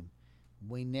dream.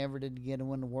 We never did get to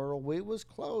win the world. We was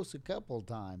close a couple of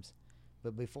times.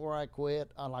 But before I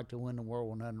quit, I'd like to win the World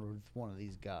 100 with one of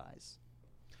these guys.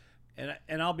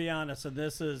 And I'll be honest, and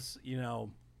this is,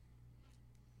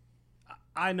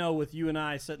 I know with you and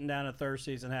I sitting down at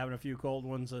Thirsties and having a few cold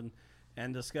ones and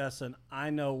discussing, I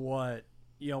know what,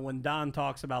 when Don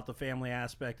talks about the family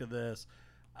aspect of this,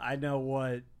 I know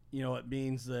what, it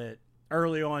means that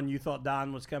early on you thought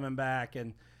Don was coming back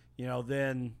and,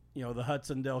 then, the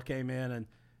Hudson deal came in. And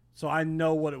so I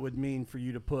know what it would mean for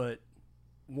you to put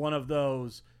one of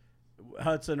those,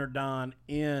 Hudson or Don,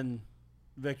 in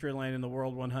Victory Lane in the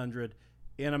World 100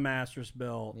 in a Masters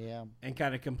built, and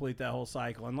kind of complete that whole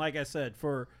cycle. And like I said,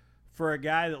 for a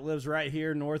guy that lives right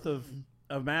here north of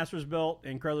Masters built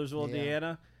in Crothersville,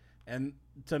 Indiana, and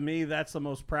to me that's the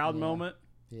most proud moment.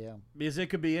 Yeah, because it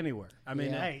could be anywhere. I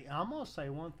mean, hey, I'm gonna say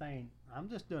one thing. I'm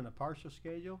just doing a partial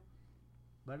schedule,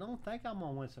 but I don't think I'm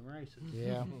gonna win some races.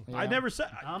 Yeah, I never said.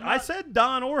 I said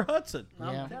Don or Hudson.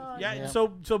 I'm telling Yeah, you. so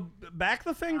back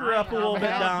the finger up a little bit,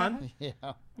 Don. yeah,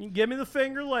 You can give me the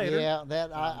finger later. yeah.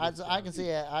 That I can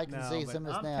see. I can see but some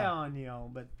of this I'm now. telling you,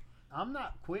 but I'm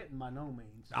not quitting by no means.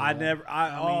 I'd never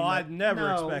expect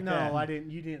that. No, I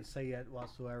didn't. You didn't say that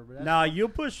whatsoever. But that's No, you'll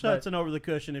push Hudson over the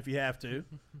cushion if you have to.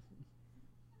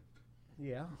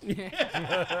 yeah.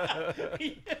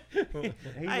 He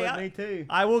with me too.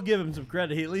 I will give him some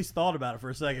credit. He at least thought about it for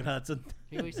a second, Hudson.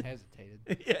 He at least hesitated.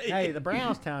 Hey, the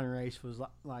Brownstown race was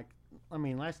like,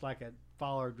 that's like a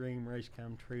follower dream race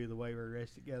come true. The way we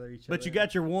raced together each other. But you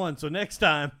got your one, so next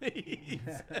time.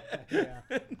 Yeah.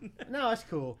 No, it's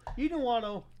cool. You don't want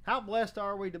to. How blessed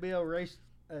are we to be able to race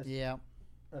as Yeah,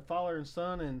 a father and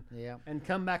son, and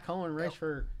come back home and race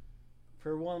for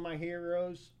one of my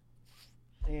heroes.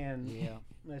 And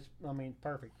that's,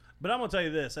 perfect. But I'm going to tell you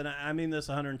this, and I mean this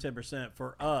 110%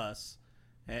 for us,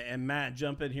 and Matt,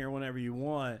 jump in here whenever you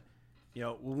want.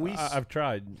 When we I've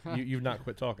tried. You've not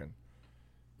quit talking.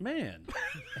 Man,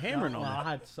 hammering Well, on I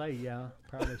had to say,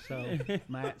 probably so.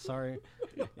 Matt, sorry.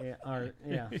 Matt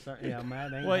ain't had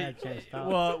a chance to talk.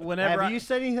 Well, whenever Have you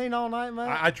said anything all night,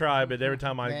 Matt? I try, but every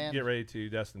time I Man. get ready to,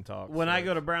 Destin talks. when so I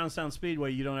go to Brownstown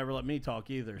Speedway, you don't ever let me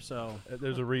talk either. So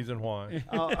there's a reason why.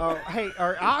 Hey,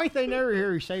 I think never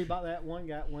hear you say about that one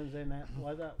guy. One's in that.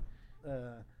 Was that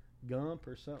Gump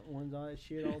or something? One's on that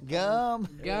shit all the time. Gum.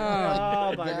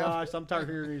 Oh my gosh, I'm tired of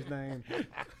hearing his name.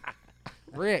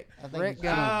 Rick. I think Rick he's-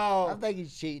 Gunn. I think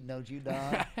he's cheating, don't you,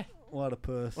 Don? What a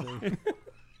pussy.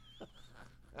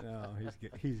 No, he's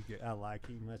good. He's good. I like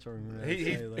him. That's what I'm going to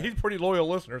say. That. He's a pretty loyal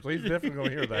listener, so he's definitely going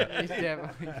to hear that. He's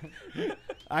definitely.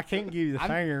 I can't give you the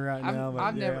finger right now, but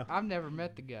I've never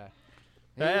met the guy.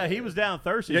 yeah, he was down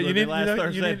Thirsty Yeah, you need, last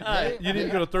Thursday night. you need to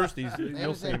go to Thirsties. He You'll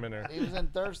was see him in there. He was in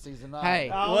Thirsties and all. Hey,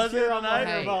 Was it I'm tonight? not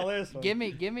hear about this one.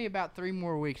 give me about 3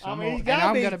 more weeks. I I'm mean, gonna, he's and got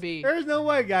I'm to gonna be. There's no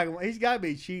way he's got to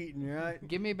be cheating, right?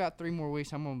 Give me about 3 more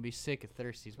weeks. I'm gonna be sick of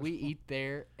Thirsties. We eat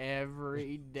there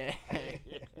every day.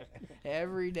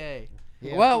 Every day.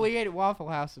 Yeah. Well, we ate at Waffle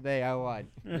House today. I lied.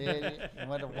 Yeah,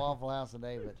 went to Waffle House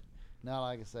today, but now,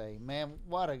 like I say, man,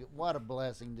 what a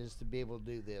blessing just to be able to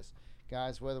do this,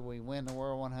 guys. Whether we win the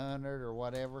World 100 or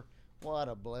whatever, what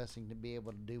a blessing to be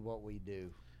able to do what we do.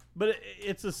 But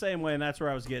it's the same way, and that's where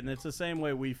I was getting. It's the same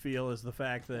way we feel is the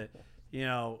fact that,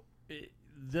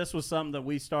 this was something that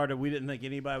we started. We didn't think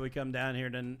anybody would come down here.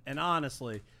 And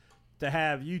honestly, to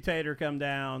have you, Tater, come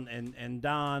down and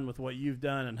Don with what you've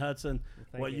done and Hudson,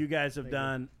 what you guys have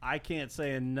done, I can't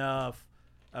say enough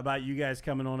about you guys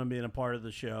coming on and being a part of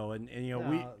the show. And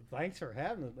we thanks for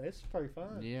having it. It's pretty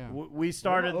fun. Yeah. we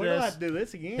started We're gonna this. have to do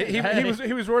this again.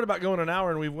 He was worried about going an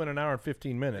hour, and we've went an hour and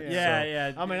 15 minutes. Yeah, so.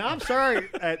 yeah. I mean, I'm sorry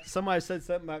that somebody said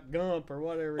something about Gump or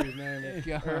whatever his name is,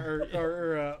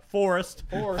 or Forrest.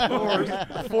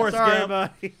 Forrest. Forrest Sorry, Gump.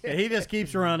 buddy. Yeah, he just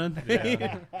keeps running.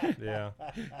 Yeah.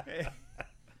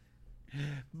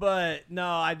 But no,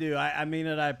 I do. I mean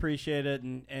it. I appreciate it,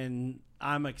 and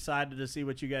I'm excited to see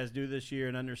what you guys do this year,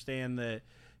 and understand that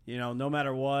no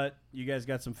matter what, you guys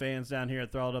got some fans down here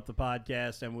at Throttled Up the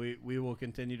Podcast, and we will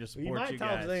continue to support You might you talk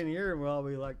guys. to in the year and we'll all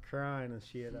be like crying and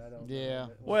shit. I don't Yeah.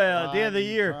 know. Well, at the end of the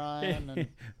year, Crying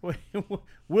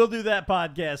we'll do that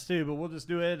podcast too, but we'll just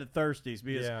do it at Thirsties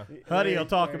because Yeah. Huddy will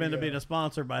talk There him into you being go. a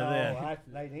sponsor by then.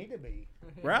 They need to be.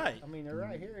 Right. I mean, they're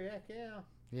right here. Heck yeah.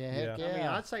 Yeah, heck Yeah. yeah. I mean,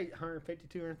 I'd say $150,000,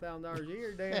 $200,000 a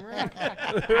year. Damn right.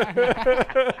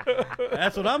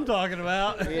 That's what I'm talking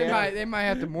about. They might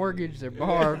have to mortgage their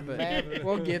bar, but Man.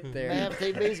 we'll get there. Man,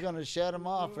 TV's going to shut him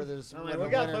off for this. I mean, for we the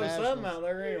got to Winter throw something Nationals. out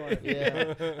there anyway.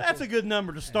 Yeah. That's a good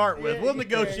number to start with. We'll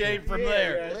negotiate from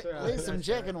there. That's At least some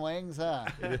chicken wings, huh?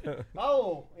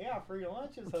 Oh, yeah, free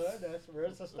lunches, Hud.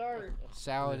 That's a start.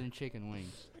 Salad and chicken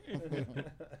wings.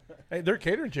 Hey, they're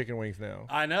catering chicken wings now.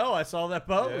 I know. I saw that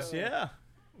post. Yeah.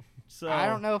 So I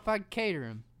don't know if I'd cater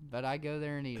them, but I go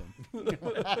there and eat them.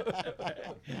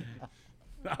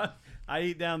 I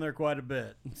eat down there quite a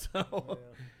bit. So,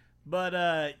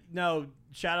 But no,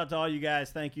 shout out to all you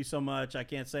guys. Thank you so much. I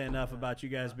can't say enough about you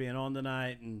guys being on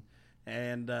tonight,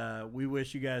 and we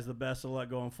wish you guys the best of luck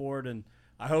going forward. And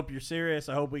I hope you're serious.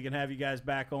 I hope we can have you guys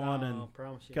back on and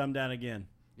promise you. come down again.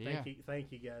 Yeah.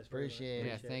 Thank you guys. very much. Appreciate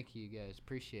it. Yeah, thank you guys.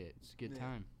 Appreciate it. It's a good Yeah.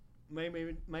 time.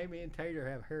 Maybe and Tater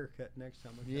have a haircut next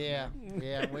time. we come Yeah, down.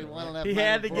 yeah. We want enough. He money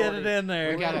had to in get Florida. it in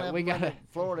there. We gotta- in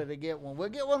Florida to get one. We'll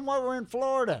get one while we're in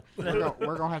Florida. We're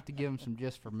gonna have to give them some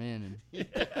just for men and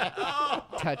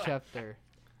touch up their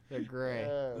gray.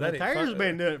 That ain't Tater's fun.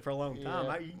 been doing it for a long time.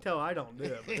 Yeah. You can tell I don't do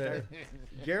it.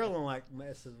 But Geraldine like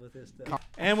messes with this stuff.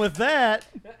 And with that,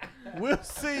 we'll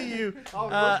see you. Oh,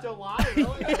 we're still live.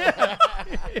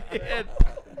 Really?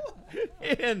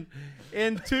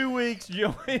 in 2 weeks,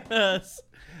 join us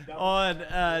on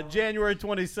January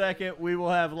 22nd. We will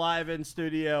have live in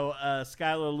studio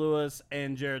Skylar Lewis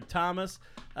and Jared Thomas.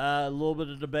 A little bit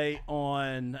of debate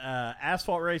on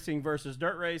asphalt racing versus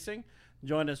dirt racing.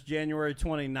 Join us January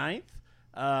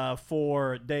 29th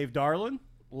for Dave Darlin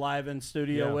live in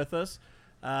studio with us.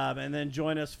 And then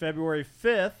join us February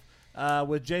 5th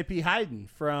with JP Hayden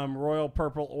from Royal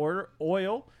Purple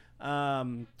Oil.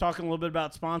 Talking a little bit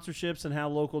about sponsorships and how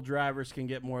local drivers can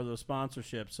get more of those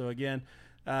sponsorships. So again,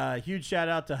 huge shout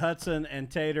out to Hudson and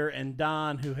Tater and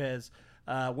Don, who has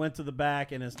went to the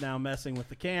back and is now messing with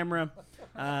the camera.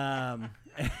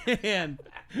 And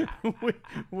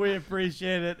we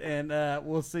appreciate it, and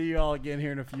we'll see you all again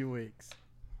here in a few weeks.